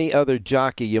maybe any other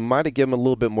jockey, you might have given him a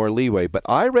little bit more leeway. But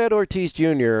Irad Ortiz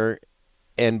Jr.,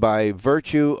 and by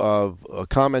virtue of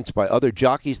comments by other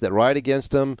jockeys that ride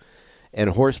against him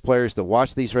and horse players that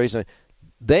watch these races,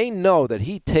 they know that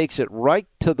he takes it right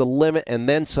to the limit and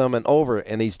then some and over,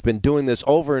 and he's been doing this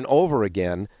over and over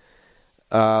again.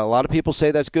 A lot of people say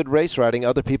that's good race riding.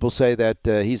 Other people say that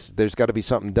there's got to be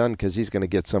something done because he's going to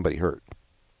get somebody hurt.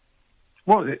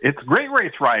 Well, it's great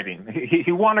race riding.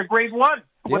 He won a grade 1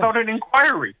 without an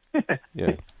inquiry.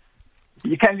 Yeah.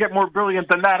 You can't get more brilliant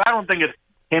than that. I don't think it's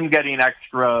him getting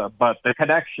extra, but the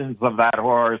connections of that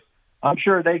horse, I'm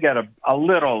sure they get a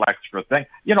little extra thing.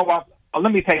 You know what?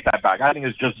 Let me take that back. I think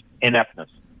it's just ineptness.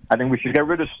 I think we should get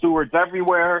rid of stewards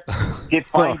everywhere, get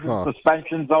fines and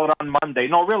suspensions out on Monday.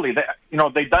 No, really.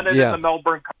 They've done it in the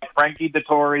Melbourne Cup. Frankie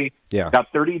Dettori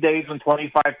got 30 days and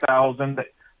 $25,000.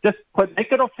 Just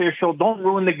make it official. Don't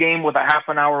ruin the game with a half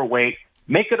an hour wait.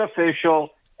 Make it official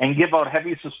and give out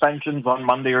heavy suspensions on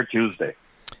Monday or Tuesday.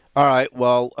 All right.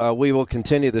 Well, we will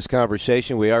continue this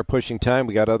conversation. We are pushing time.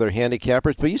 We got other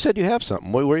handicappers, but you said you have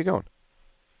something. Where are you going?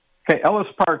 Okay, Ellis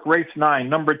Park, race 9,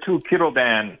 number 2,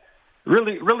 Kirodan.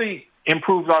 Really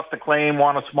improved off the claim,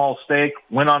 won a small stake,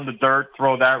 went on the dirt,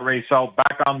 throw that race out,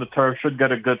 back on the turf, should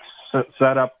get a good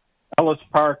setup. Ellis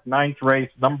Park, 9th race,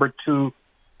 number 2,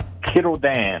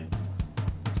 Kirodan.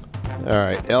 All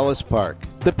right, Ellis Park,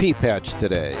 the Pea Patch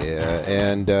today,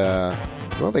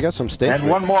 they got some stakes. And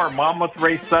one more, Monmouth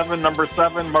race 7, number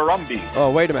 7, Marumbi. Oh,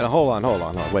 wait a minute, hold on,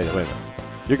 wait a minute.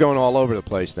 You're going all over the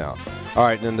place now. All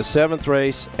right, and in the 7th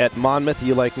race at Monmouth,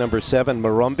 you like number 7,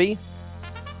 Marumbi?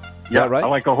 Yeah, right? I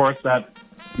like a horse that,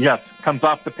 comes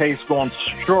off the pace going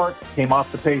short, came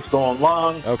off the pace going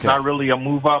long. Okay. Not really a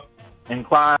move up in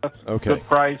class. Okay. Good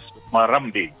price,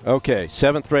 Marumbi. Okay,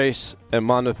 7th race at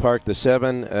Monmouth Park, the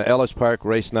 7, Ellis Park,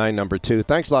 race 9, number 2.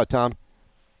 Thanks a lot, Tom.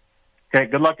 Okay,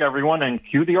 good luck, everyone, and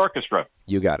cue the orchestra.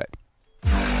 You got it.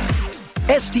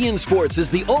 STN Sports is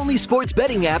the only sports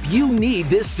betting app you need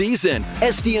this season.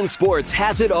 STN Sports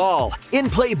has it all.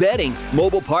 In-play betting,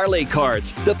 mobile parlay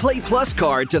cards, the Play Plus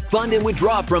card to fund and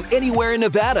withdraw from anywhere in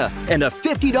Nevada, and a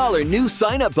 $50 new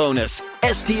sign-up bonus.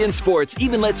 STN Sports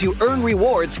even lets you earn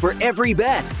rewards for every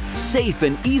bet. Safe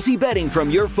and easy betting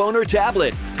from your phone or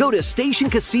tablet. Go to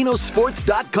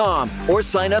StationCasinoSports.com or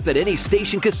sign up at any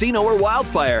Station Casino or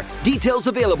Wildfire. Details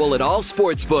available at all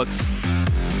sportsbooks.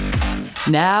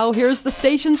 Now, here's the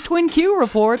station's Twin Q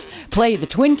report. Play the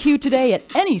Twin Q today at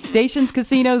any Station's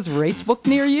Casino's racebook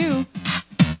near you.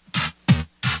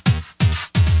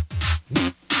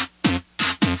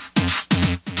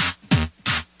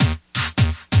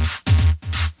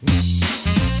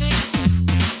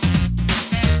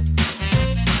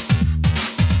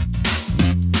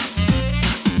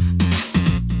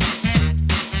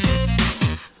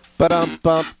 All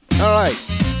right.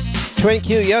 Twin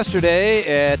Q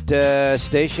yesterday at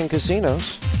Station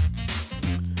Casinos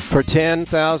for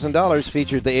 $10,000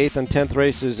 featured the 8th and 10th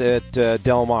races at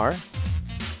Del Mar.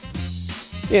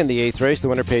 In the 8th race, the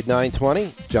winner paid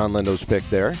 $920. John Lindo's pick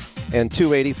there. And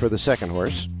 $280 for the second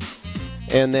horse.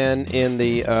 And then in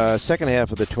the second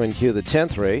half of the Twin Q, the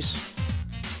 10th race,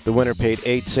 the winner paid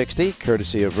 $860,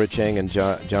 courtesy of Rich Eng and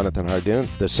Jonathan Hardoon.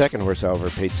 The second horse, however,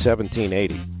 paid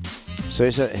 $1780. So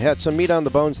he had some meat on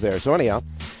the bones there. So anyhow,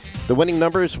 the winning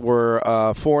numbers were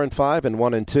 4 and 5 and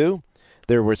 1 and 2.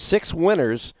 There were 6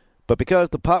 winners, but because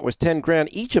the pot was $10,000,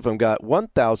 each of them got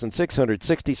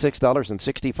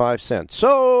 $1,666.65.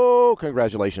 So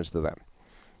congratulations to them.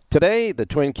 Today, the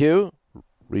Twin Q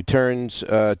returns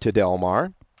to Del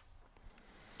Mar.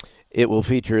 It will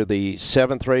feature the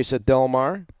 7th race at Del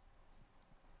Mar,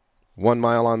 1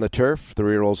 mile on the turf,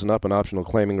 3-year-olds and up, an optional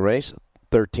claiming race.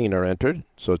 13 are entered,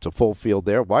 so it's a full field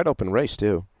there. Wide open race,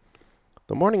 too.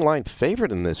 The morning line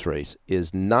favorite in this race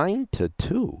is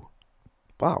 9-2.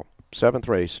 Wow. 7th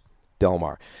race, Del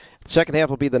Mar. The second half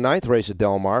will be the 9th race at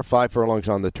Del Mar. 5 furlongs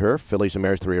on the turf. Fillies and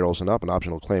mares, 3-year-olds and up, an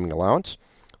optional claiming allowance.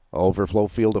 Overflow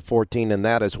field of 14 in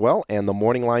that as well. And the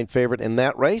morning line favorite in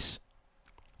that race,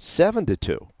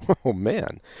 7-2. Oh,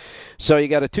 man. So you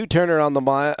got a 2-turner on the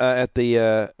mile at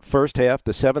the first half.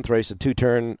 The 7th race, a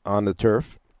 2-turn on the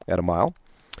turf at a mile.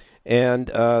 And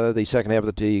the second half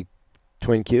of the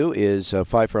Twin Q is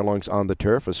 5 furlongs on the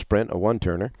turf, a sprint, a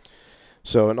 1-turner.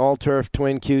 So an all-turf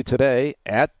Twin Q today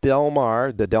at Del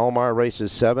Mar. The Del Mar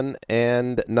races 7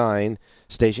 and 9.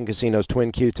 Station Casinos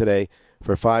Twin Q today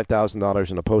for $5,000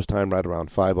 and a post time right around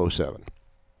 5:07.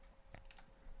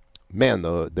 Man,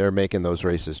 though, they're making those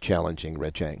races challenging,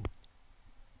 Rich Eng.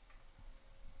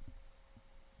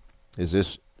 Is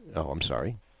this... Oh, I'm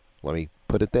sorry. Let me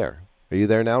put it there. Are you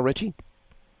there now, Richie?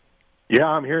 Yeah,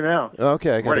 I'm here now.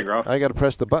 Okay, I got to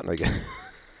press the button again.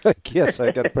 Yes,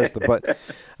 I got to press the button.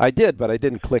 I did, but I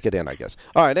didn't click it in, I guess.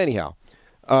 All right, anyhow.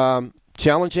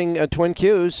 Challenging Twin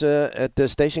Qs at the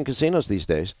Station Casinos these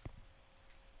days.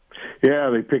 Yeah,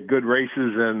 they pick good races,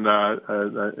 and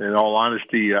in all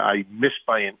honesty, I missed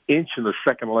by an inch in the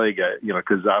second leg,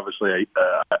 because obviously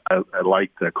I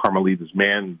liked Carmelita's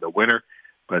Man, the winner,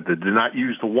 but they did not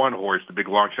use the one horse, the big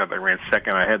long shot that ran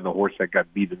second. I had the horse that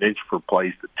got beat an inch for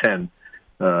place, the 10.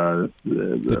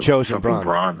 The Chosen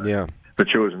Brawn. Yeah. The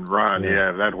Chosen Run,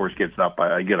 if that horse gets up,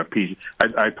 I get a piece.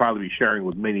 I'd probably be sharing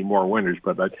with many more winners,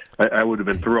 but I would have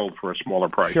been thrilled for a smaller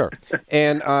price. Sure.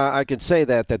 And I could say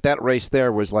that race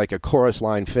there was like a chorus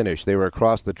line finish. They were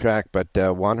across the track, but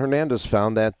Juan Hernandez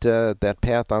found that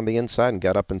path on the inside and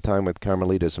got up in time with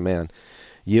Carmelita's Man.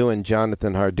 You and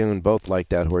Jonathan Hardoon both liked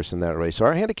that horse in that race. So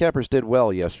our handicappers did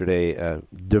well yesterday.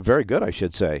 They're very good, I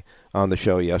should say, on the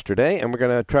show yesterday. And we're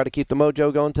going to try to keep the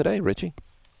mojo going today, Richie.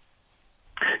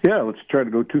 Yeah, let's try to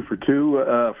go 2 for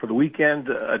 2 for the weekend.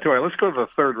 Let's go to the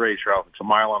third race, Ralph. It's a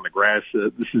mile on the grass.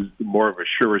 This is more of a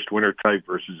surest winner type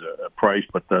versus a price,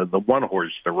 but the one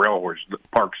horse, the rail horse,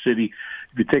 Park City,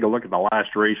 if you take a look at the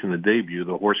last race in the debut,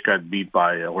 the horse got beat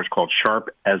by a horse called Sharp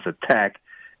as Attack.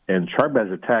 And Sharp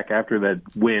as Attack, after that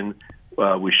win,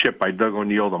 was shipped by Doug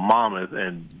O'Neill to Monmouth,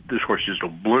 and this horse just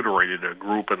obliterated a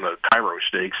group in the Cairo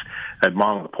Stakes at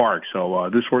Monmouth Park. So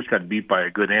this horse got beat by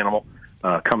a good animal.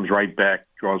 Comes right back,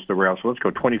 draws the rail. So let's go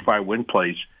 25 win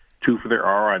plays, 2 for their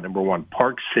RI. Number 1,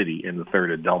 Park City in the third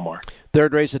at Del Mar.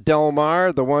 Third race at Del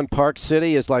Mar, the 1 Park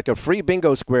City is like a free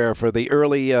bingo square for the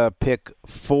early pick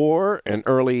 4 and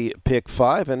early pick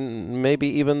 5 and maybe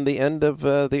even the end of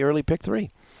the early pick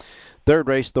 3. Third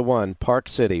race, the 1 Park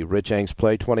City. Rich Ang's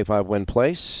play, 25 win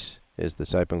place is the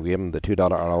type we give him, the $2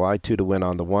 ROI, 2 to win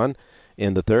on the 1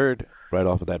 in the third, right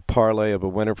off of that parlay of a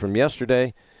winner from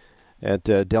yesterday at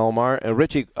Del Mar.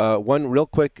 Richie, one real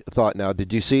quick thought now.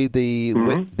 Did you see the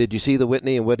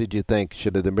Whitney, and what did you think?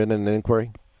 Should have there been an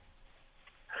inquiry?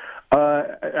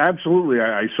 Absolutely,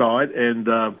 I saw it, and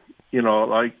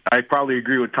I probably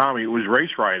agree with Tommy. It was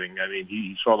race riding. I mean,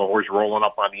 he saw the horse rolling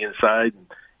up on the inside, and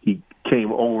he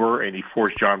came over and he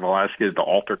forced John Velasquez to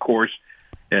alter course.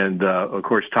 And, of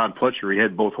course, Todd Pletcher, he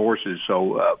had both horses,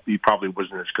 so he probably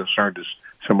wasn't as concerned as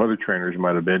some other trainers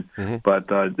might have been. Mm-hmm. But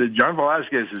John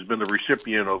Velasquez has been the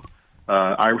recipient of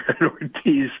Irad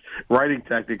Ortiz riding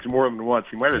tactics more than once.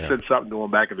 He might have said something to him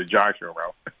back at the jockey room.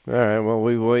 All right, well,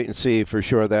 we wait and see for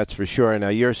sure, that's for sure. Now,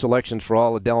 your selections for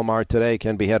all of Del Mar today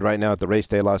can be had right now at the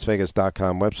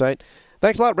RacedayLasVegas.com website.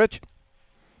 Thanks a lot, Rich.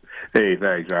 Hey,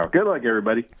 thanks, Al. Good luck,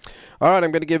 everybody. All right,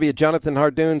 I'm going to give you Jonathan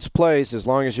Hardoon's plays. As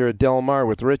long as you're at Del Mar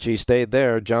with Richie, stay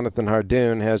there. Jonathan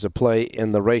Hardoon has a play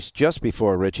in the race just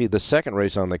before Richie, the second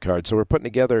race on the card. So we're putting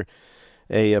together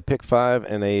a pick 5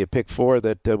 and a pick 4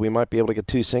 that we might be able to get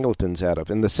 2 singletons out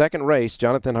of. In the second race,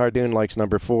 Jonathan Hardoon likes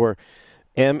number 4,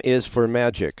 M is for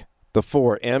Magic. The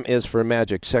 4, M is for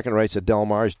Magic. Second race at Del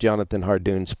Mar is Jonathan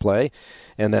Hardoon's play.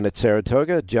 And then at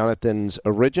Saratoga, Jonathan's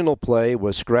original play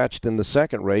was scratched in the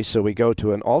second race, so we go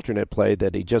to an alternate play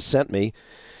that he just sent me.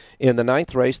 In the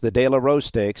 9th race, the De La Rose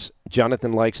Stakes,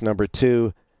 Jonathan likes number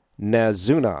 2,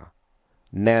 Nazuna.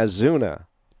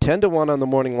 10 to 1 on the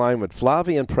morning line with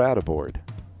Flavien Prat aboard.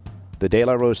 The De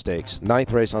La Rose Stakes,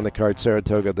 9th race on the card,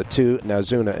 Saratoga. The 2,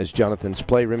 Nazuna, is Jonathan's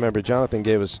play. Remember, Jonathan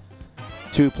gave us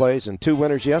 2 plays and 2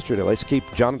 winners yesterday. Let's keep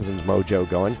Jonathan's mojo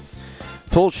going.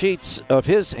 Full sheets of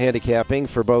his handicapping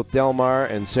for both Del Mar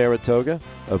and Saratoga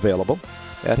available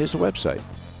at his website.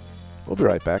 We'll be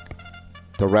right back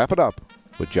to wrap it up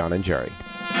with John and Jerry.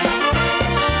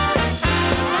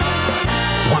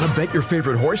 Want to bet your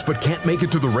favorite horse but can't make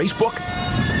it to the race book?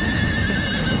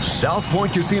 South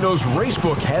Point Casino's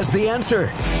Racebook has the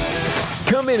answer.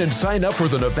 Come in and sign up for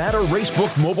the Nevada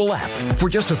Racebook mobile app. For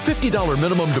just a $50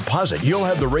 minimum deposit, you'll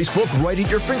have the Racebook right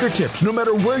at your fingertips, no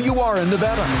matter where you are in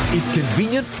Nevada. It's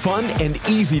convenient, fun, and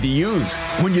easy to use.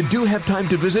 When you do have time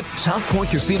to visit, South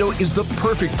Point Casino is the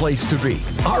perfect place to be.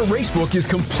 Our Racebook is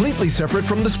completely separate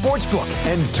from the Sportsbook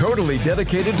and totally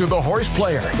dedicated to the horse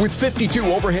player. With 52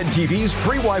 overhead TVs,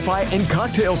 free Wi-Fi, and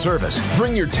cocktail service.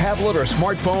 Bring your tablet or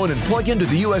smartphone and plug into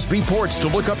the USB ports to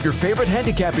look up your favorite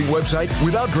handicapping website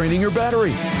without draining your battery.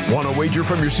 Want to wager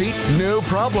from your seat? No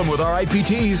problem with our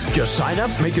IPTs. Just sign up,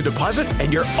 make a deposit,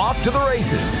 and you're off to the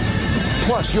races.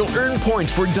 Plus, you'll earn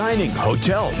points for dining,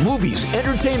 hotel, movies,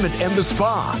 entertainment, and the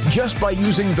spa just by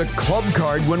using the club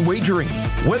card when wagering.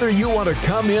 Whether you want to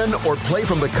come in or play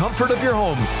from the comfort of your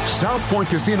home, South Point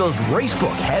Casino's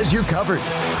Racebook has you covered.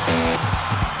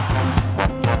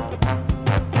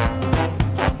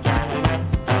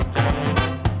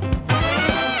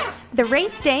 The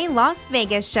Race Day Las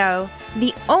Vegas Show,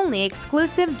 the only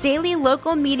exclusive daily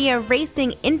local media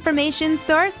racing information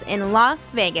source in Las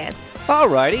Vegas. All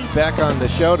righty, back on the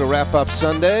show to wrap up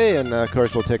Sunday, and of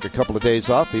course we'll take a couple of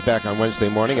days off. Be back on Wednesday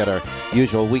morning at our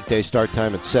usual weekday start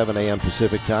time at 7 a.m.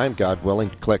 Pacific time. God willing,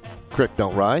 creek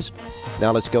don't rise.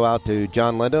 Now let's go out to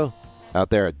John Lindo out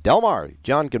there at Del Mar.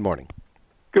 John, good morning.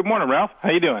 Good morning, Ralph.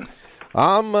 How you doing?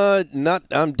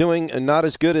 I'm doing not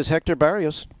as good as Hector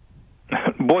Barrios.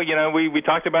 Boy, we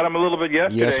talked about him a little bit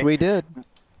yesterday. Yes, we did.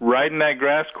 riding that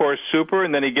grass course super,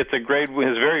 and then he gets his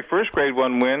very first Grade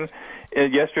 1 win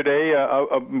yesterday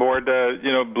aboard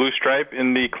Blue Stripe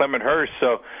in the Clement Hurst.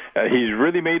 So he's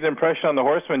really made an impression on the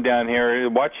horsemen down here.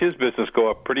 Watch his business go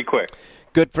up pretty quick.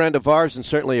 Good friend of ours and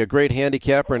certainly a great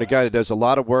handicapper and a guy that does a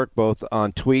lot of work both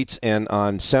on tweets and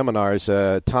on seminars.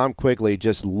 Tom Quigley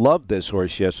just loved this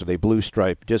horse yesterday, Blue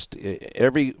Stripe. Just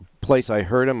every place I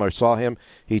heard him or saw him,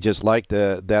 he just liked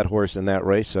that horse in that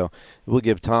race. So we'll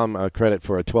give Tom credit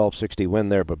for a 1260 win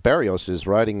there. But Barrios is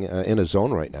riding in a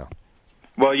zone right now.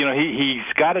 Well,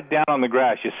 he's got it down on the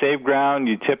grass. You save ground,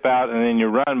 you tip out, and then you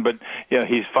run. But,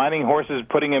 he's finding horses,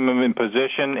 putting him in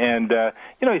position, and,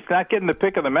 he's not getting the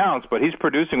pick of the mounts, but he's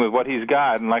producing with what he's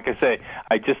got. And like I say,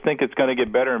 I just think it's going to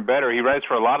get better and better. He rides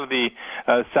for a lot of the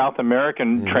South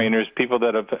American trainers, people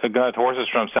that have got horses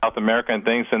from South America and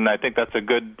things, and I think that's a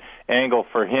good angle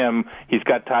for him. He's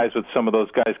got ties with some of those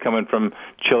guys coming from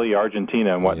Chile,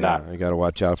 Argentina, and whatnot. Yeah, you got to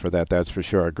watch out for that, that's for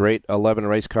sure. A great 11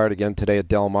 race card again today at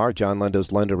Del Mar. John Lindo's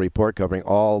Lindo Report covering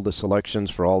all the selections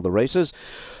for all the races.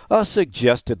 A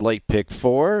suggested late pick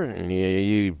 4.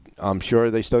 I'm sure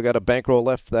they still got a bankroll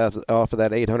left off of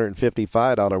that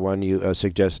 $855 one you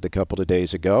suggested a couple of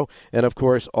days ago. And, of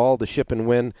course, all the ship and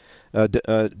win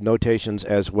notations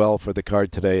as well for the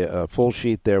card today. A full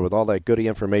sheet there with all that goody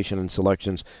information and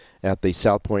selections at the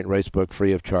South Point Racebook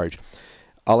free of charge.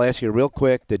 I'll ask you real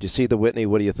quick, did you see the Whitney?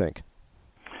 What do you think?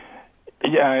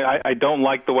 Yeah, I don't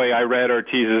like the way I read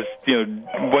Ortiz's,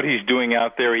 what he's doing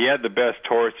out there. He had the best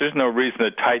horse. There's no reason to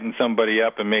tighten somebody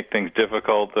up and make things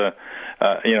difficult.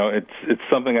 It's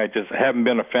something I just haven't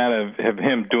been a fan of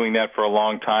him doing that for a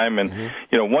long time. And,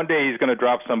 one day he's going to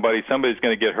drop somebody's going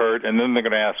to get hurt, and then they're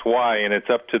going to ask why. And it's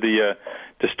up to the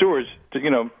stewards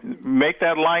to, make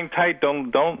that line tight.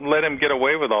 Don't let him get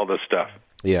away with all this stuff.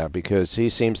 Yeah, because he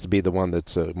seems to be the one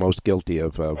that's most guilty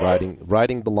of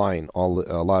riding the line a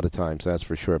lot of times, that's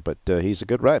for sure. But he's a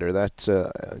good rider, that's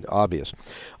obvious.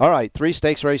 All right, 3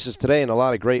 stakes races today and a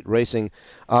lot of great racing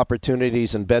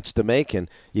opportunities and bets to make,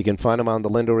 and you can find them on the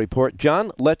Lindo Report.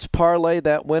 John, let's parlay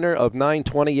that winner of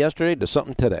 920 yesterday to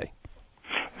something today.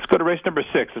 Let's go to race number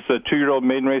 6. It's a 2-year-old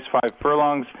maiden race, 5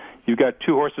 furlongs. You've got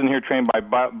 2 horses in here trained by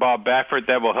Bob Baffert.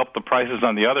 That will help the prices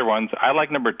on the other ones. I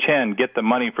like number 10, Get the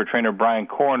Money, for trainer Brian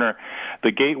Corner.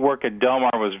 The gate work at Del Mar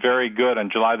was very good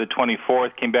on July the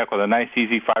 24th. Came back with a nice,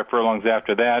 easy 5 furlongs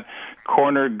after that.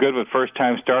 Corner, good with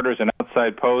first-time starters and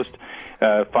outside post.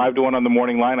 5-1 on the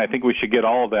morning line. I think we should get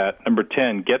all of that. Number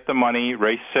 10, Get the Money,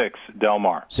 race 6, Del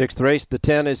Mar. 6th race, the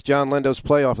 10 is John Lindo's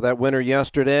play off of that winner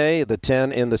yesterday. The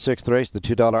 10 in the 6th race, the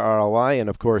 $2 ROI, and,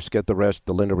 of course, get the rest,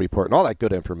 the Lindo Report, and all that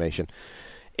good information.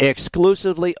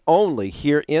 Exclusively only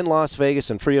here in Las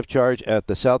Vegas and free of charge at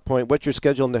the South Point. What's your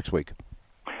schedule next week?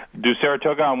 Do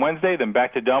Saratoga on Wednesday, then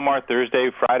back to Del Mar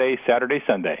Thursday, Friday, Saturday,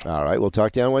 Sunday. All right, we'll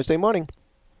talk to you on Wednesday morning.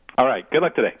 All right, good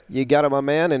luck today. You got it, my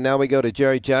man, and now we go to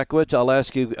Jerry Jackowitz. I'll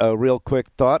ask you a real quick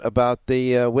thought about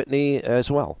the Whitney as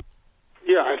well.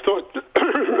 Yeah, I thought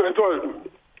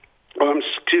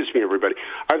excuse me, everybody.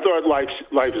 I thought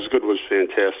Life is Good was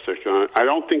fantastic. I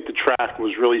don't think the track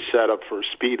was really set up for a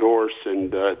speed horse,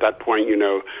 and at that point,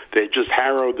 they just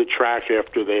harrowed the track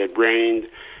after they had rained,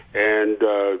 and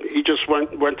he just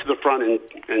went to the front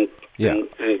and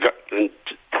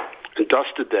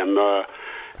dusted them.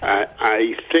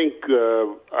 I think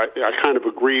I kind of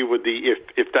agree with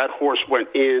if that horse went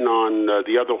in on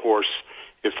the other horse,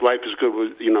 if Life is Good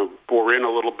was bore in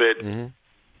a little bit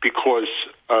because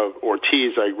of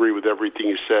Ortiz. I agree with everything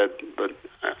you said, but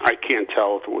I can't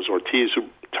tell if it was Ortiz who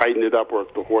tightened it up or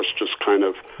if the horse just kind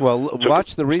of. Well,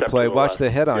 watch the replay, watch the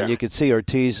head on. Yeah. You could see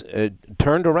Ortiz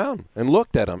turned around and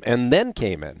looked at him and then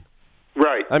came in.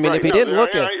 Right. I mean, if he didn't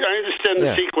look at... I understand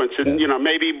the sequence, and,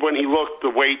 maybe when he looked,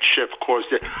 the weight shift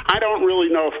caused it. I don't really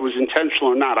know if it was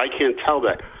intentional or not. I can't tell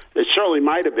that. It certainly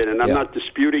might have been, and I'm not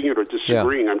disputing it or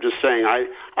disagreeing. I'm just saying I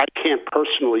can't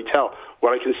personally tell.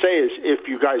 What I can say is if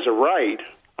you guys are right,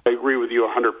 I agree with you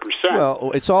 100%.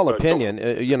 Well, it's all opinion.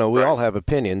 We all have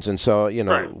opinions, and so,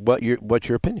 what's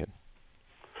your opinion?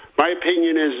 My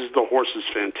opinion is the horse is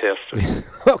fantastic.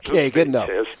 Okay, good enough.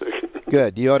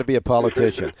 Good. You ought to be a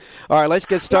politician. All right, let's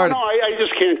get started. No, I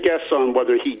just can't guess on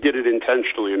whether he did it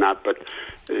intentionally or not, but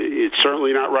it's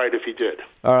certainly not right if he did.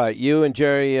 All right, you and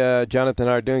Jerry, Jonathan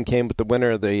Hardoon came with the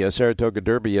winner of the Saratoga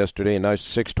Derby yesterday, a nice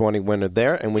 620 winner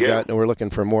there, and we're looking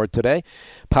for more today.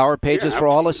 Power pages for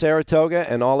all of Saratoga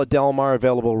and all of Del Mar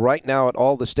available right now at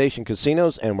all the station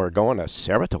casinos, and we're going to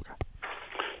Saratoga.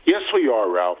 Yes, we are,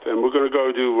 Ralph, and we're going to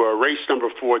go to race number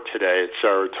 4 today at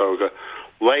Saratoga.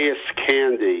 Laius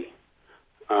Candy.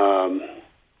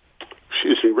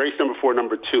 excuse me, race number 4,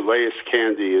 number 2, Layas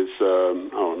Candy is,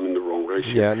 I'm in the wrong race.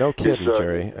 Yeah, no kidding,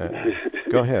 Jerry.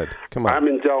 Go ahead. Come on. I'm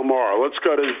in Del Mar. Let's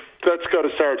go to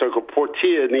Saratoga.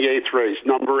 Portilla in the 8th race,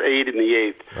 number 8 in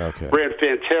the 8th. Okay. Ran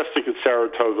fantastic at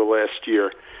Saratoga last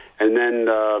year, and then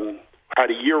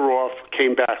had a year off,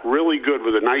 came back really good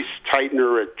with a nice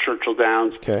tightener at Churchill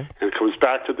Downs, and comes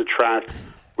back to the track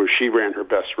where she ran her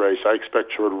best race. I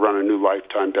expect her to run a new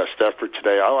lifetime best effort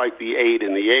today. I like the 8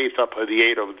 in the 8th. I'll play the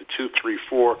 8 over the 2, 3,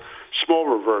 4. Small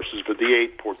reverses, but the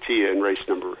 8, Portilla, in race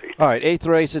number 8. All right, 8th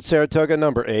race at Saratoga,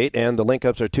 number 8, and the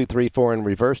link-ups are 2, 3, 4 in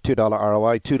reverse, $2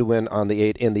 ROI, 2 to win on the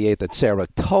 8 in the 8th at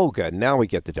Saratoga. Now we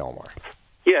get to Del Mar.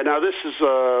 Yeah, now this is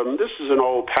an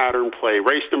old pattern play.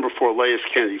 Race number 4, Layas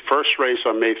Candy. First race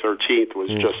on May 13th was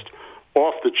just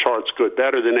off the charts good,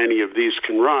 better than any of these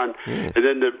can run. And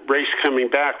then the race coming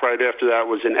back right after that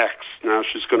was an X. Now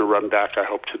she's going to run back, I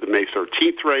hope, to the May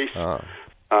 13th race.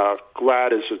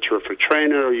 Glad is a terrific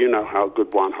trainer. You know how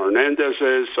good Juan Hernandez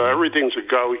is. So everything's a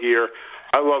go here.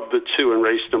 I love the 2 in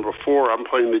race number 4. I'm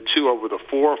playing the 2 over the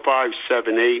 4, 5,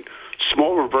 7, 8.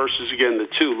 Small reverses again, the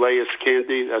 2, Layas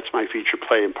Candy. That's my feature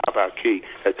play in Pop-Out Key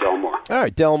at Del Mar. All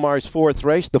right, Del Mar's 4th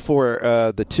race.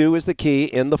 The 2 is the key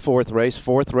in the 4th race.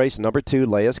 4th race, number 2,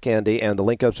 Layas Candy. And the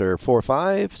link-ups are 4,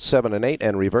 5, 7, and 8.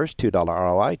 And reverse, $2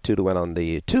 ROI, 2 to win on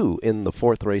the 2 in the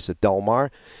 4th race at Del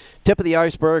Mar. Tip of the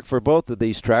iceberg for both of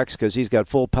these tracks because he's got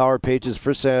full power pages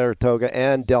for Saratoga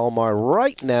and Del Mar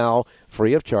right now,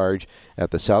 free of charge,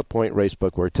 at the South Point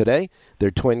Racebook, where today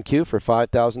their twin queue for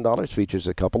 $5,000 features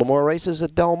a couple of more races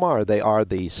at Del Mar. They are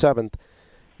the 7th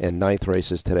and 9th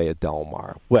races today at Del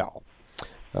Mar. Well,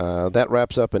 that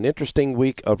wraps up an interesting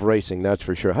week of racing, that's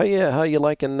for sure. How you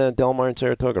liking Del Mar and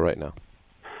Saratoga right now?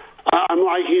 I'm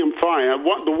liking him fine.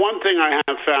 The one thing I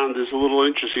have found is a little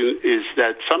interesting is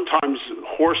that sometimes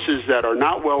horses that are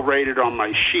not well rated on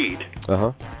my sheet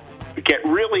get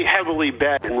really heavily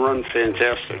bet and run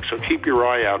fantastic. So keep your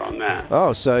eye out on that.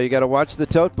 Oh, so you got to watch the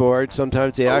tote board.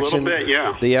 Sometimes the action,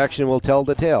 the action will tell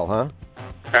the tale, huh?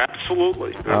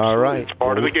 Absolutely. All right. It's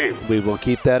part of the game. We will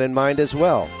keep that in mind as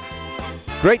well.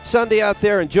 Great Sunday out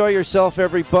there. Enjoy yourself,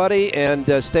 everybody,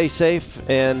 and stay safe.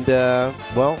 And,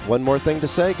 one more thing to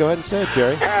say. Go ahead and say it,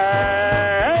 Jerry.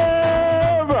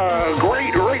 Have a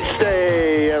great race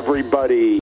day, everybody.